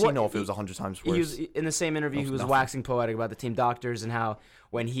here. How does he know if it was 100 times worse? He was in the same interview. He was nothing. waxing poetic about the team doctors and how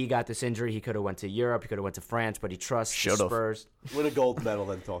when he got this injury, he could have went to Europe, he could have went to France, but he trusts the Spurs. Win a gold medal,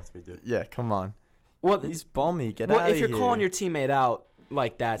 then talk to me, dude. Yeah, come on. Well, He's bummy. Get out of here. if you're calling your teammate out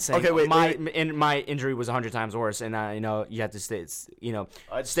like that, saying, Okay, wait, my injury was 100 times worse, and you have to stay,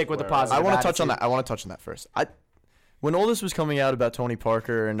 I'd stick with the swear. positive. I want to touch on attitude. that. I want to touch on that first. When all this was coming out about Tony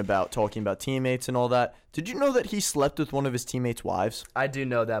Parker and about talking about teammates and all that, did you know that he slept with one of his teammates' wives? I do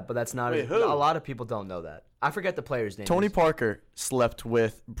know that, but that's not. Wait, who? A lot of people don't know that. I forget the player's name. Tony Parker slept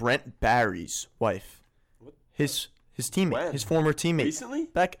with Brent Barry's wife. What? His teammate, When? his former teammate. Recently?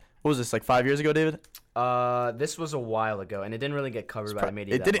 Back, what was this, like 5 years ago, David? This was a while ago, and it didn't really get covered by the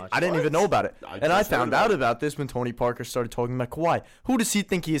media that much. I didn't even know about it. I And I just heard found about out it. about this when Tony Parker started talking about Kawhi. Who does he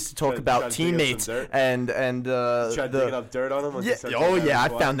think he is to talk Trying about to dig up some teammates dirt? and Tried digging up dirt on him? Like Yeah. he said Oh something yeah, I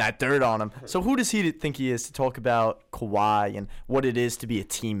about found that dirt on him. So who does he think he is to talk about Kawhi and what it is to be a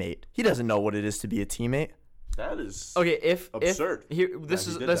teammate? He doesn't know what it is to be a teammate. That is Okay, if absurd. Here, that this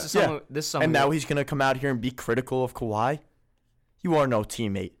he is did this that. is someone. This is someone. And now he's gonna come out here and be critical of Kawhi. You are no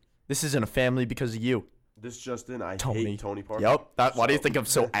teammate. This isn't a family because of you, This just in. I Tony. hate Tony Parker. Yep. Why do you So- think I'm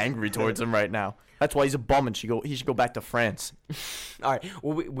so angry towards him right now? That's why he's a bum and he should go back to France. All right.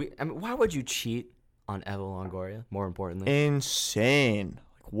 Well, why would you cheat on Eva Longoria? More importantly, Insane.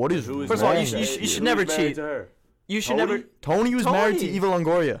 Like, what is Who is First of all, wrong you married with to- should who never is married cheat. to her? you should Tony? never. Tony was married to Tony. Eva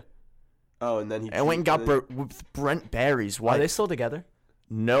Longoria Oh, and then he and went and got cheated, with Brent Barry's Are wife. they still together?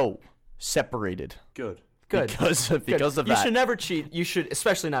 No, separated Good. Good. because of Good. that. You should never cheat. You should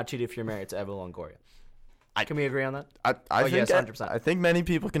especially not cheat if you're married to Eva Longoria. Can we agree on that? I Oh, think yes, 100%. I think many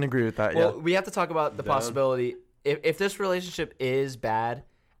people can agree with that. Well, Yeah. we have to talk about the Down. possibility if this relationship is bad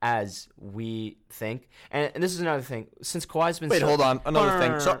as we think, and this is another thing. Since Kawhi's been Wait, hold on. Another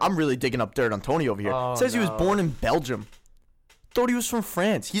thing. So Brr. I'm really digging up dirt on Tony over here. Oh, It says he was no. born in Belgium. Thought he was from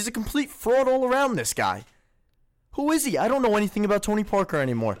France. He's a complete fraud all around, this guy. Who is he? I don't know anything about Tony Parker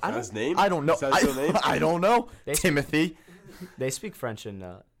anymore. Is that his name? I don't know. Is that his real name? I don't know. They- Timothy. They speak French in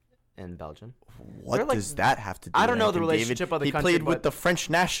Belgium. What They're like- does that have to do I with don't know the anything, relationship David? of the He country, played with but- the French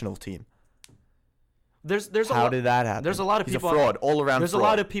national team. There's a How lot, did that happen? There's a lot of He's people. a fraud, all around There's fraud. a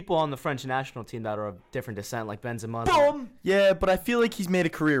lot of people on the French national team that are of different descent, like Benzema. Boom. Yeah, but I feel like he's made a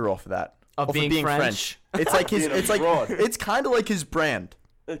career off of that. Of Off being French? It's like his. Being a It's like fraud. it's kind of like his brand.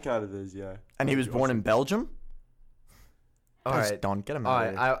 It kind of is, yeah. And he was born in Belgium. All That's right. done. Get him All out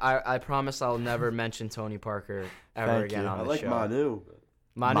right, of here. I promise I'll never mention Tony Parker ever Thank again you. on I the like show. Manu.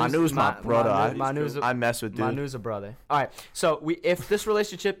 Manu's my brother. I mess with dude. Manu's a brother. All right. So if this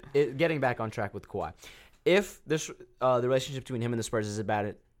relationship, getting back on track with Kawhi, if this the relationship between him and the Spurs is as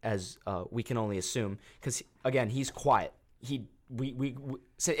bad as we can only assume, because again he's quiet.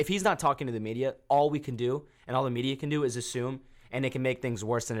 So if he's not talking to the media, all we can do and all the media can do is assume and it can make things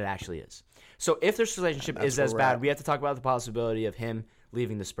worse than it actually is. So if this relationship That's is where as we're bad, at. we have to talk about the possibility of him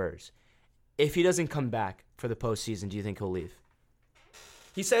leaving the Spurs. If he doesn't come back for the postseason, do you think he'll leave?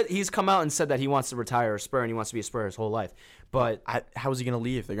 He's come out and said that he wants to retire a Spur and he wants to be a Spur his whole life. But How is he going to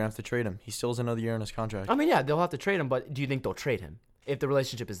leave? They're going to have to trade him. He still has another year on his contract. I mean, yeah, they'll have to trade him. But do you think they'll trade him if the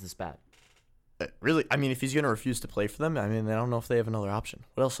relationship is this bad? Really? I mean, if he's going to refuse to play for them, I mean, I don't know if they have another option.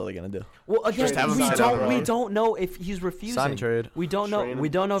 What else are they going to do? Well, again, Trade him, sign we LeBron. don't know if he's refusing. Sign and trade. We don't know. Trade him, We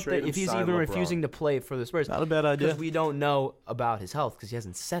don't know trade him, if he's sign even LeBron. refusing to play for the Spurs. Not a bad idea. Because we don't know about his health because he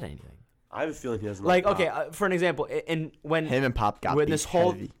hasn't said anything. I have a feeling he doesn't. Like, okay, for an example, and when Him and Pop got when beat this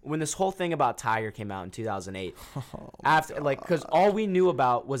whole heavy. when this whole thing about Tiger came out in 2008, after like because all we knew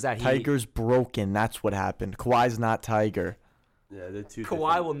about was that Tiger's broken. That's what happened. Kawhi's not Tiger. Yeah, they're two. Kawhi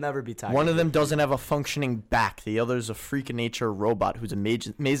different- will never be Tiger. One of them doesn't have a functioning back. The other's a freak of nature robot who's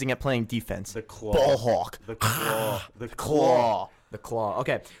amazing at playing defense. The claw. Ball hawk. The claw. The Claw. The claw.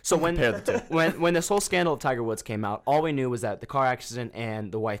 Okay, so when compare the two. when this whole scandal of Tiger Woods came out, all we knew was that the car accident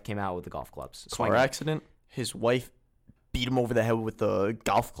and the wife came out with the golf clubs. Car swinging. accident. His wife beat him over the head with the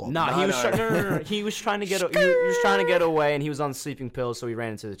golf club. Nah, he was no. He was trying to get he was trying to get away, and he was on sleeping pills, so he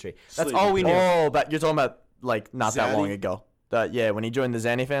ran into the tree. That's Sleeping all we knew. Oh, but you're talking about like not that long Zanny? ago. Yeah, when he joined the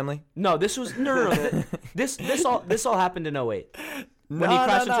Zanny family. No, this was no. This all happened in 08. When he No,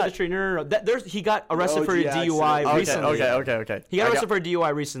 crashed no, into no. the tree. No. He got arrested for a OG DUI accident. recently. Okay. He got I arrested for a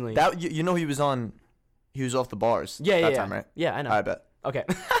DUI recently. that. You know he was off the bars. yeah, that yeah, time, right? Yeah, I know. I bet. Okay.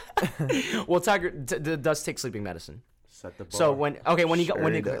 Well, Tiger does take sleeping medicine. Set the bar. So when he got when Sure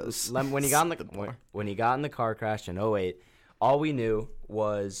he he does. when he got in Set the the bar. when he got in the car crash in 08, all we knew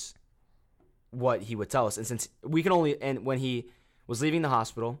was what he would tell us. And since we can only and when he was leaving the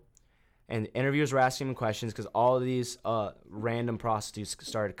hospital, and interviewers were asking him questions because all of these random prostitutes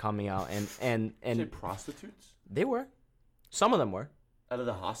started coming out Say and prostitutes they were, some of them were. out of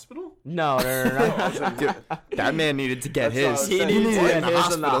the hospital. No. That man needed to get That's what I his. was He saying. needed to What? get in the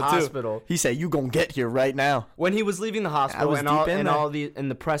his in the hospital, too. hospital. He said, "You gonna get here right now." When he was leaving the hospital was and deep all in and there. all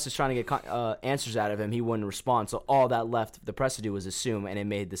the press is trying to get answers out of him, he wouldn't respond. So all that left the press to do was assume, and it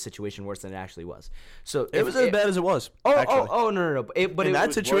made the situation worse than it actually was. So It was as bad as it was. Oh, actually. no. But In it that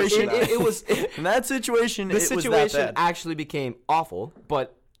was- situation, it was in that situation, the it was situation that bad. actually became awful.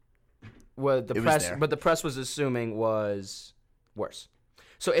 But what the It was press, there. but the press was assuming was worse.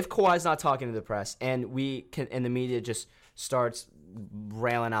 So if Kawhi's not talking to the press, and and the media just starts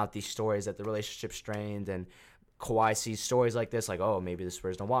railing out these stories that the relationship's strained, and Kawhi sees stories like this, like, oh, maybe the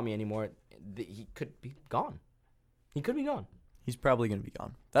Spurs don't want me anymore, he could be gone. He could be gone. He's probably gonna be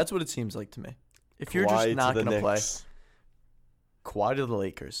gone. That's what it seems like to me. If you're Kawhi just not to the gonna play, Knicks. Kawhi to the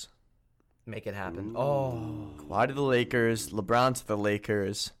Lakers. Make it happen. Oh, Kawhi to the Lakers. LeBron to the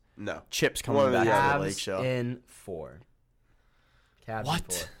Lakers. No. Chips One coming of the back to other. the Lake Cavs Show. in 4. Cavs in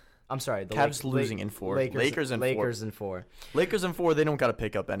What? 4. I'm sorry. The Cavs losing in 4. Lakers in 4. Lakers in 4. Lakers in 4. They don't gotta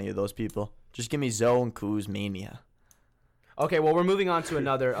pick up any of those people. Just give me Zoe and Kuz mania. Okay, well, we're moving on to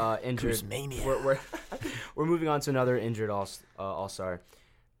another injured. Kuzmania. We're moving on to another injured all-star.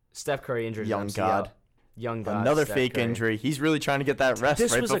 Steph Curry injured. Young MCL. God. Young God. Another Steph fake Curry. injury. He's really trying to get that rest.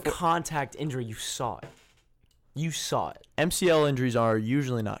 This right was a before. contact injury. You saw it. MCL injuries are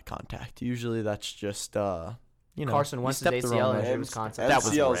usually not contact. Usually that's just Carson you Wentz's stepped the wrong ACL way. injury was contact. That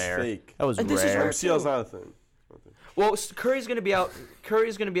was MCL is rare. fake. That was And this is rare. rare. MCL's not a thing. Well, Curry's going to be out.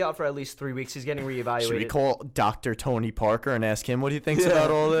 Curry's going to be out for at least 3 weeks. He's getting reevaluated. Should we call Dr. Tony Parker and ask him what he thinks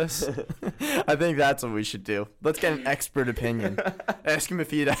about all this? I think that's what we should do. Let's get an expert opinion. Ask him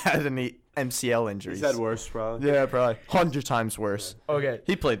if he'd had any MCL injuries. He's had worse, probably. Yeah, probably 100 times worse. Okay.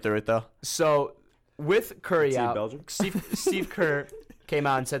 He played through it though. So, with Curry Team out, Belgium? Steve Kerr came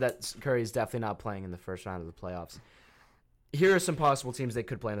out and said that Curry is definitely not playing in the first round of the playoffs. Here are some possible teams they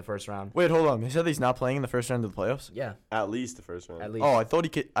could play in the first round. Wait, hold on. He said he's not playing in the first round of the playoffs. Yeah, At least the first round. at least. Oh, I thought he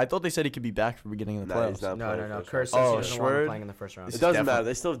could. I thought they said he could be back for the beginning of the Nah, playoffs. he's not No. playing first Kerr round. says Oh, he doesn't want him Schwerd? playing in the first round. It This doesn't definitely- matter.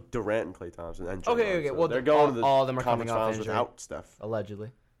 They still have Durant and Clay Thompson and Draymond, Okay. so Well, they're going to the all of them are coming conference off finals injury. without Steph.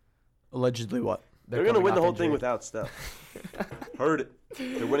 Allegedly. Allegedly, what? They're going to coming win the off whole thing injury. without Steph. Heard it.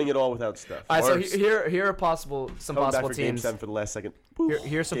 They're winning it all without Steph. All right, so Worse. here are some Coming back possible for Game teams. 7 for the last second.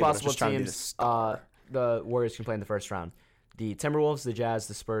 Here's some Game winner. possible Just trying to teams. get The Warriors can play in the first round: the Timberwolves, the Jazz,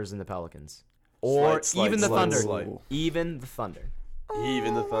 the Spurs, and the Pelicans, or Slight, even the slight, Thunder. slight. Even the Thunder.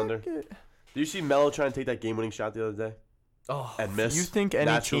 Even the Thunder. Do you see Melo trying to take that game-winning shot the other day Oh, and miss? You think any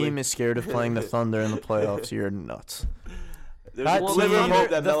naturally? team is scared of playing the Thunder in the playoffs? You're nuts. There's That a team- glimmer of Thunder- hope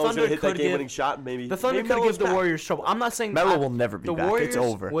that the Melo's Thunder going to hit that could give- game-winning shot. Maybe the Thunder maybe could Melo's give the back. Warriors trouble. I'm not saying Melo will never be the back. Warriors It's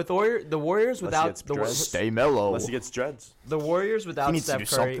over. with the Warriors Unless he without gets the dreads. Stay mellow. Unless he gets dreads, Warriors He without needs to Steph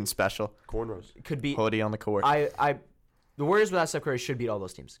do Curry something special. cornrows. could be. Hoodie on the court. I The Warriors without Steph Curry should beat all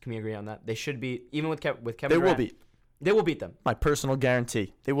those teams. Can we agree on that? They should beat, even with Kevin They will Durant. beat. They will beat them. My personal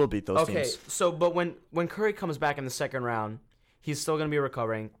guarantee. They will beat those Okay, teams. so but when Curry comes back in the second round, he's still going to be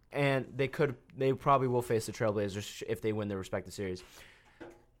recovering, and they probably will face the Trailblazers if they win their respective series.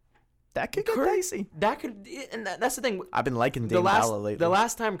 That could get dicey. That's the thing. I've been liking Dame Dollar lately. The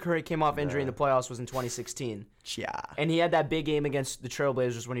last time Curry came off injury in the playoffs was in 2016. Yeah. And he had that big game against the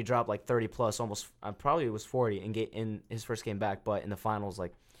Trailblazers when he dropped like 30 plus, almost probably it was 40 in his first game back. But in the finals,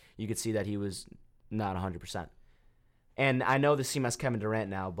 like you could see that he was not 100%. And I know the team has Kevin Durant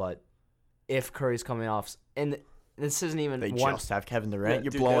now, but if Curry's coming off, and this isn't even They one. just have Kevin Durant.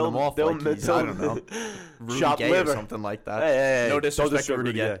 You're dude, blowing they'll- him off they'll like he's, I don't know, Rudy Chopped Gay liver. or something like that. Hey, no don't disrespect to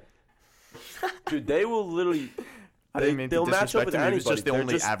Rudy Gay. Dude, they will literally. I didn't mean to they'll match up disrespect with him. He was anybody. just the They're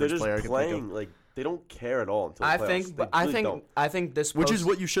only just, average they're just player I could think playing of. like they don't care at all until the I playoffs. think, They really don't. I think this, Which is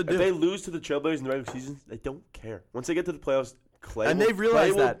what you should If do. they lose to the Trailblazers in the regular season, they don't care. Once they get to the playoffs, Clay And will, they've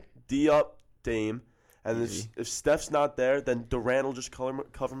realized Clay will that. D up Dame, and Easy. if Steph's not there, then Durant will just cover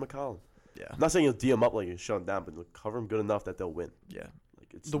McCollum. Yeah. I'm not saying he'll D him up like he's shut him down, but he'll cover him good enough that they'll win. Yeah.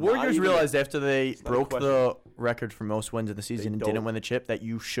 Like it's The not Warriors even- realized after they not a broke question. the record for most wins in the season and didn't don't. win the chip that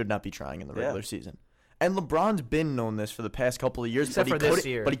you should not be trying in the Yeah. regular season. And LeBron's been known this for the past couple of years, Except but for he this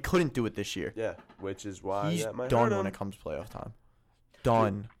couldn't- year. But he couldn't do it this year. Yeah, which is why He's that might done hurt him. when it comes playoff time.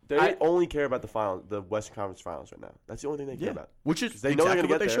 Done. They only care about the Western Conference Finals right now. That's the only thing they care Yeah. about. Which is 'Cause they know they're exactly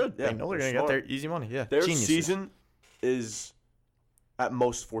gonna what get they there. should. Yeah, They know they're they're going to get their smart. easy money. Yeah. Their Geniuses. season is at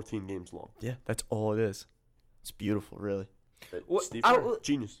most 14 games long. Yeah, that's all it is. It's beautiful, really. What- Steve I- Kerr,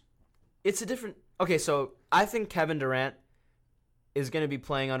 genius. it's a different. Okay, so I think Kevin Durant is going to be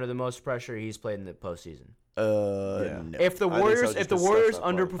playing under the most pressure he's played in the postseason. Yeah. No. If the I think so, Warriors, just if the 'cause Warriors Steph's not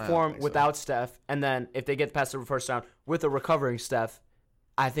playing. I don't underperform think so. without Steph, and then if they get past the first round with a recovering Steph,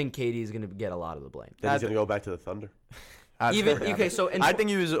 I think KD is going to get a lot of the blame. Then he's going to go back to the Thunder. So in I think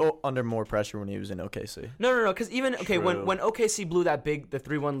he was under more pressure when he was in OKC. No, because even when True. when OKC blew that big the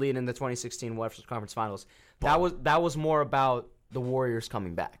 3-1 lead in the 2016 Western Conference Finals, that was more about the Warriors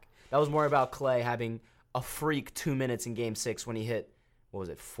coming back. That was more about Clay having a freak 2 minutes in Game 6 when he hit, what was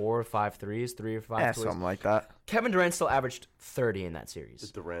it, 4 or 5 threes, 3 or 5 Yeah, threes. something like that. Kevin Durant still averaged 30 in that The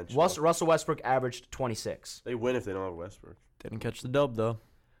series. Durant show. Russell Westbrook averaged 26. They win if they don't have Westbrook. Didn't catch the dub though.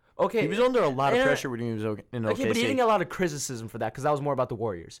 Okay, He was under a lot of and- pressure when he was in OKC. Okay, but he didn't get a lot of criticism for that because that was more about the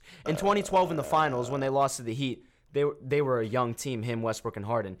Warriors. In 2012, in the finals, when they lost to the Heat, they were a young team, him, Westbrook, and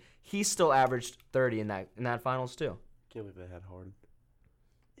Harden. He still averaged 30 in that finals too. Can't believe they had Harden.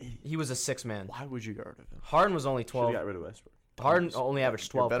 He was a 6-man. Why would you get rid of him? Harden was only Should 12. have got rid of Westbrook. Harden only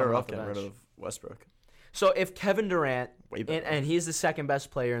averaged 12. You're better coming off off the getting rid bench. of Westbrook. So if Kevin Durant, Way better. and he's the second best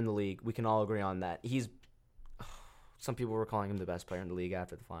player in the league, we can all agree on that. Some people were calling him the best player in the league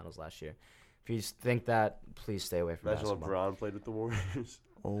after the finals last year. If you think that, please stay away from Imagine basketball. LeBron played with the Warriors.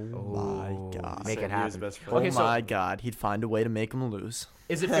 Oh my God. Make it He was happen. best friend. Oh Okay, so- my God. He'd find a way to make him lose.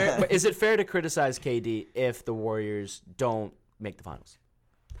 Is it fair? But is it fair to criticize KD if the Warriors don't make the finals?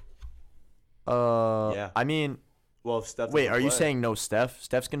 Yeah. I mean, Well, if Steph wait, doesn't are you play- saying no Steph?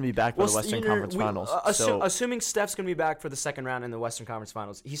 Steph's going to be back for the Western Conference Finals. So, Assuming Steph's going to be back for the second round in the Western Conference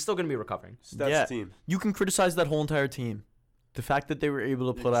Finals, he's still going to be recovering. Steph's yeah, team? you can criticize that whole entire team. The fact that they were able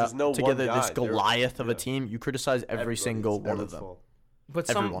to put Because out there's no one together this guy. They're- Goliath of a yeah. team, you criticize every Everybody. single It's one of everyone's them. fault.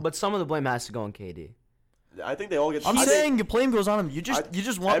 Everyone. Some of the blame has to go on KD. I think they all get. I'm I think- saying the blame goes on him. You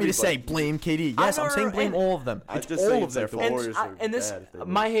just want me to say everybody. blame KD. I Yes, I'm know, saying blame and- all of them. I It's just all think of it's their like the fault. Warriors are And this, bad if they lose.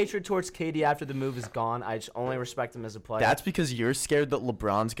 my hatred towards KD after the move is gone. I just only respect him as a player. That's because you're scared that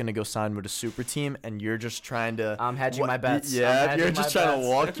LeBron's gonna go sign with a super team, and you're just trying to. I'm hedging my bets. I'm Yeah, hedging you're just my trying bets.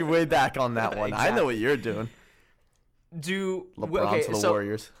 to walk your way back on that one. I know Exactly. what you're doing. LeBron to the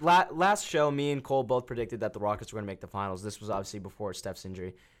Warriors. Last show, me and Cole both predicted that the Rockets were going to make the finals. This was obviously before Steph's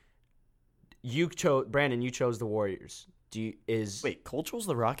injury. Brandon, you chose the Warriors. Wait, Cole chose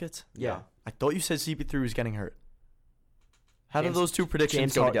the Rockets? Yeah. I thought you said CP3 was getting hurt. How did James- those two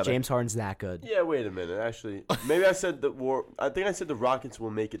predictions go together? James Harden's that good. Yeah, wait a minute. Actually, maybe I said I think I said the Rockets will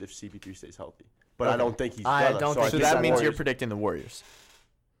make it if CP3 stays healthy, but I Okay. don't think he's I gonna. don't so think So think that the means you're Warriors- predicting the Warriors.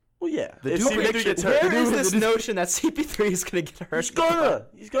 Well, yeah. The If two CP3 predictions- gets Where hurt, Where is the this dude- notion that CP3 is going to get hurt? he's gonna.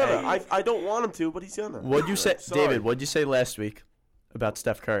 He's gonna. Hey. I don't want him to, but he's gonna. What'd you say, Sorry. David? What'd you say last week about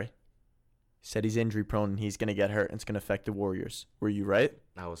Steph Curry? He said he's injury prone and he's gonna get hurt and it's gonna affect the Warriors. Were you right?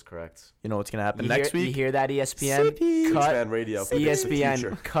 That was correct. You know what's gonna happen next You week? hear that, ESPN? Huge Cut fan radio. predicts the ESPN,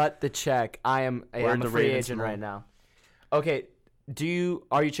 future. cut the check. I'm Word a the free Ravens agent more. right now. Okay,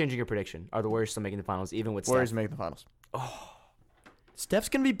 are you changing your prediction? Are the Warriors still making the finals, even with Warriors Steph? make the finals. Steph's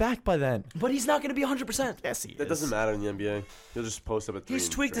gonna be back by then. But he's not going to be 100%. Yes, he That doesn't matter in the NBA. He'll just post up at 3. He's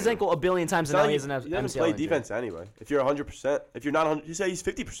and tweaked his train. ankle a billion times, and now he has an He doesn't MCL play injury. defense anyway. If you're 100%, if you're not 100, you say he's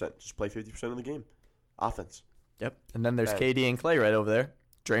 50%. Just play 50% of the game. Offense. Yep. And then there's Bang. KD and Clay right over there.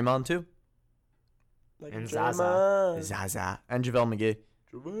 Draymond too. Like And Draymond. Zaza and JaVale McGee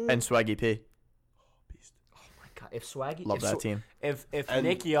Draymond. and Swaggy P. Beast. God, if Swaggy, Love if that Sw- team. If And,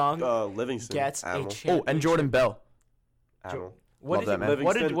 Nick Young Livingston. gets Animal. a championship, Oh, and Jordan Bell. Animal. what Love did that, man. what did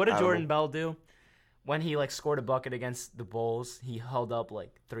Livingston, what did Jordan animal. Bell do when he like scored a bucket against the Bulls? He held up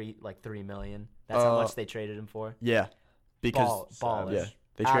like $3 million. That's how much they traded him for. Yeah. Because Baller. yeah,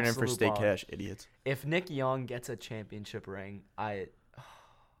 they traded him for Absolute state baller. cash, idiots. If Nick Young gets a championship ring,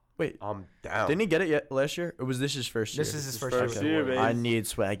 Wait, I'm down. didn't he get it yet last year? Or was this his first year? this is his His first first year. year, baby. I need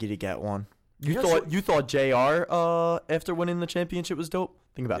Swaggy to get one. You know, thought JR after winning the championship was dope?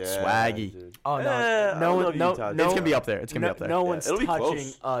 Think about Swaggy. Dude. Oh I no, don't no, know if no, Utah- no, It's gonna be up there. It's gonna be up there. No one's it'll be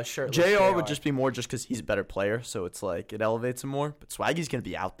touching close. shirtless. JR would just be more just because he's a better player, so it's like it elevates him more. But Swaggy's gonna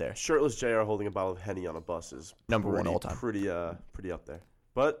be out there. Shirtless JR holding a bottle of Henny on a bus is Number one pretty- all time. Pretty up there.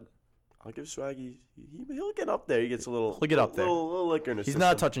 But I'll give Swaggy. He'll get up there. He gets a little. He'll get up there. Little liquor in his He's system.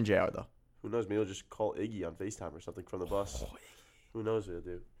 not touching JR though. Who knows? Maybe he'll just call Iggy on FaceTime or something from the bus. Who knows what he'll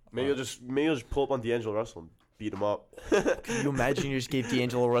do? Maybe he'll just pull up on D'Angelo Russell and beat him up. Can you imagine you just gave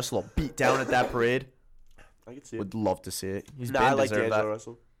D'Angelo Russell a beat down at that parade? I could see it. Would love to see it. He's Nah, been I like deserved D'Angelo that.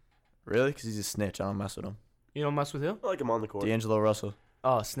 Russell. Really? Because he's a snitch. I don't mess with him. You don't mess with who? I like him on the court. D'Angelo Russell.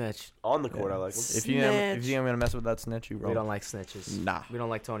 Oh, snitch. On the court, I like him. If you ain't gonna mess with that snitch, you We wrong. don't like snitches. Nah. We don't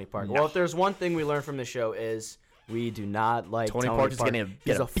like Tony Parker. Nah. Well, if there's one thing we learned from the show is we do not like Tony Parker's gonna He's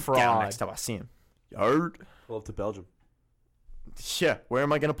get a a beat fraud. down next time I see him. You heard? Pull up to Belgium. Yeah. Where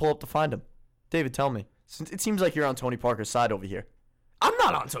am I gonna pull up to find him? David, tell me. Since it seems like you're on Tony Parker's side over here. I'm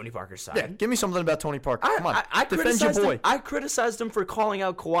not on Tony Parker's side. Yeah. Give me something about Tony Parker. Come on. I Defend your criticized boy. him. I criticized him for calling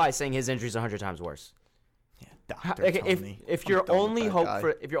out Kawhi, saying his injury's 100 times worse. Yeah, Dr. Okay, Tony. if I'm your done with only that hope guy.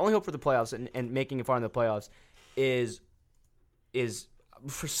 for the playoffs and making it far in the playoffs is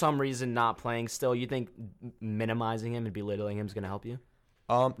for some reason not playing still, you think minimizing him and belittling him is going to help you?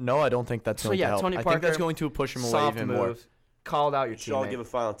 No, I don't think that's So going yeah, to help. Tony I Parker, think that's going to push him away soft even move, more. called out your Should all teammate. give a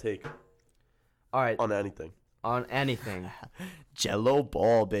final take All right, on anything. on anything. Jello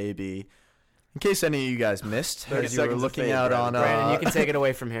ball, baby. In case any of you guys missed, 30 as you were seconds of looking fame, out Brandon. on. Brandon, you can take it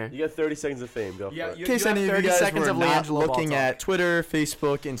away from here. You got 30 seconds of fame. Go for Yeah, it. In case You have any of you 30 guys seconds were of not LiAngelo Ball looking talk. at Twitter,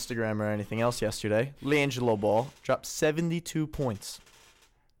 Facebook, Instagram, or anything else yesterday, LiAngelo Ball dropped 72 points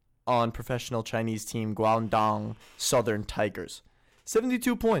on professional Chinese team Guangdong Southern Tigers.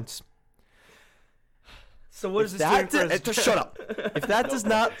 72 points. So what is If this doing that for his just shut up. If that does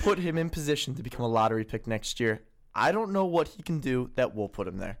not put him in position to become a lottery pick next year, I don't know what he can do that will put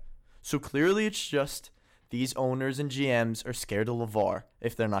him there. So clearly it's just these owners and GMs are scared of LeVar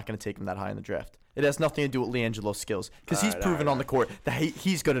if they're not going to take him that high in the draft. It has nothing to do with LiAngelo's skills because he's Alright, proven alright, on the court that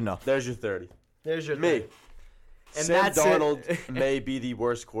he's good enough. There's your 30. There's your Me. And Sam that's it. Darnold may be the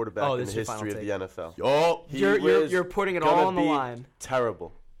worst quarterback Oh, in this the is your history of final the NFL. Oh, He You're was putting it gonna all on the be line.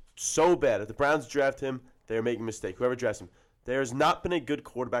 Terrible. So bad. If the Browns draft him, they're making a mistake. Whoever drafts him. There's not been a good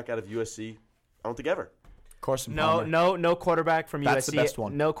quarterback out of USC, I don't think ever. Carson No, Palmer. no quarterback from That's USC. the best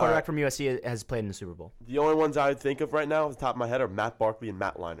one. No quarterback Alright. from USC has played in the Super Bowl. The only ones I would think of right now, off the top of my head, are Matt Barkley and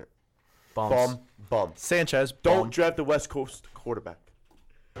Matt Leinart. Bums. Bum. Sanchez. Don't Bum. draft the West Coast quarterback.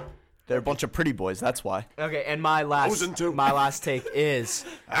 They're a bunch of pretty boys. That's why. Okay, and my last take is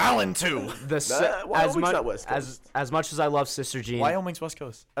Allen too. Wyoming's not West as much as I love Sister Jean. Wyoming's West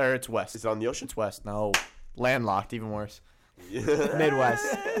Coast. Or it's West. Is it on the ocean? It's West. No, landlocked. Even worse.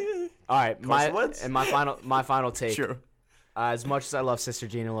 Midwest. All right, Carson Wentz? my final take. Sure. As much as I love Sister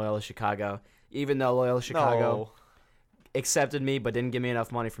Jean and Loyola Chicago, even though Loyola Chicago accepted me but didn't give me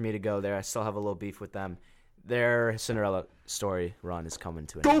enough money for me to go there, I still have a little beef with them. Their Cinderella story run is coming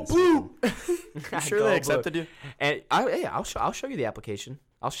to an end. Go Blue! Sure Go they Blue. accepted you. And I'll show you the application.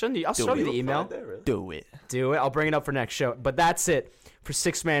 I'll show you the email. Do it. Do it. I'll bring it up for next show. But that's it for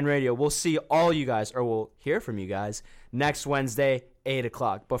Six Man Radio. We'll see all you guys, or we'll hear from you guys next Wednesday, 8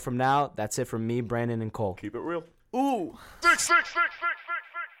 o'clock. But from now, that's it from me, Brandon, and Cole. Keep it real. Ooh. Six.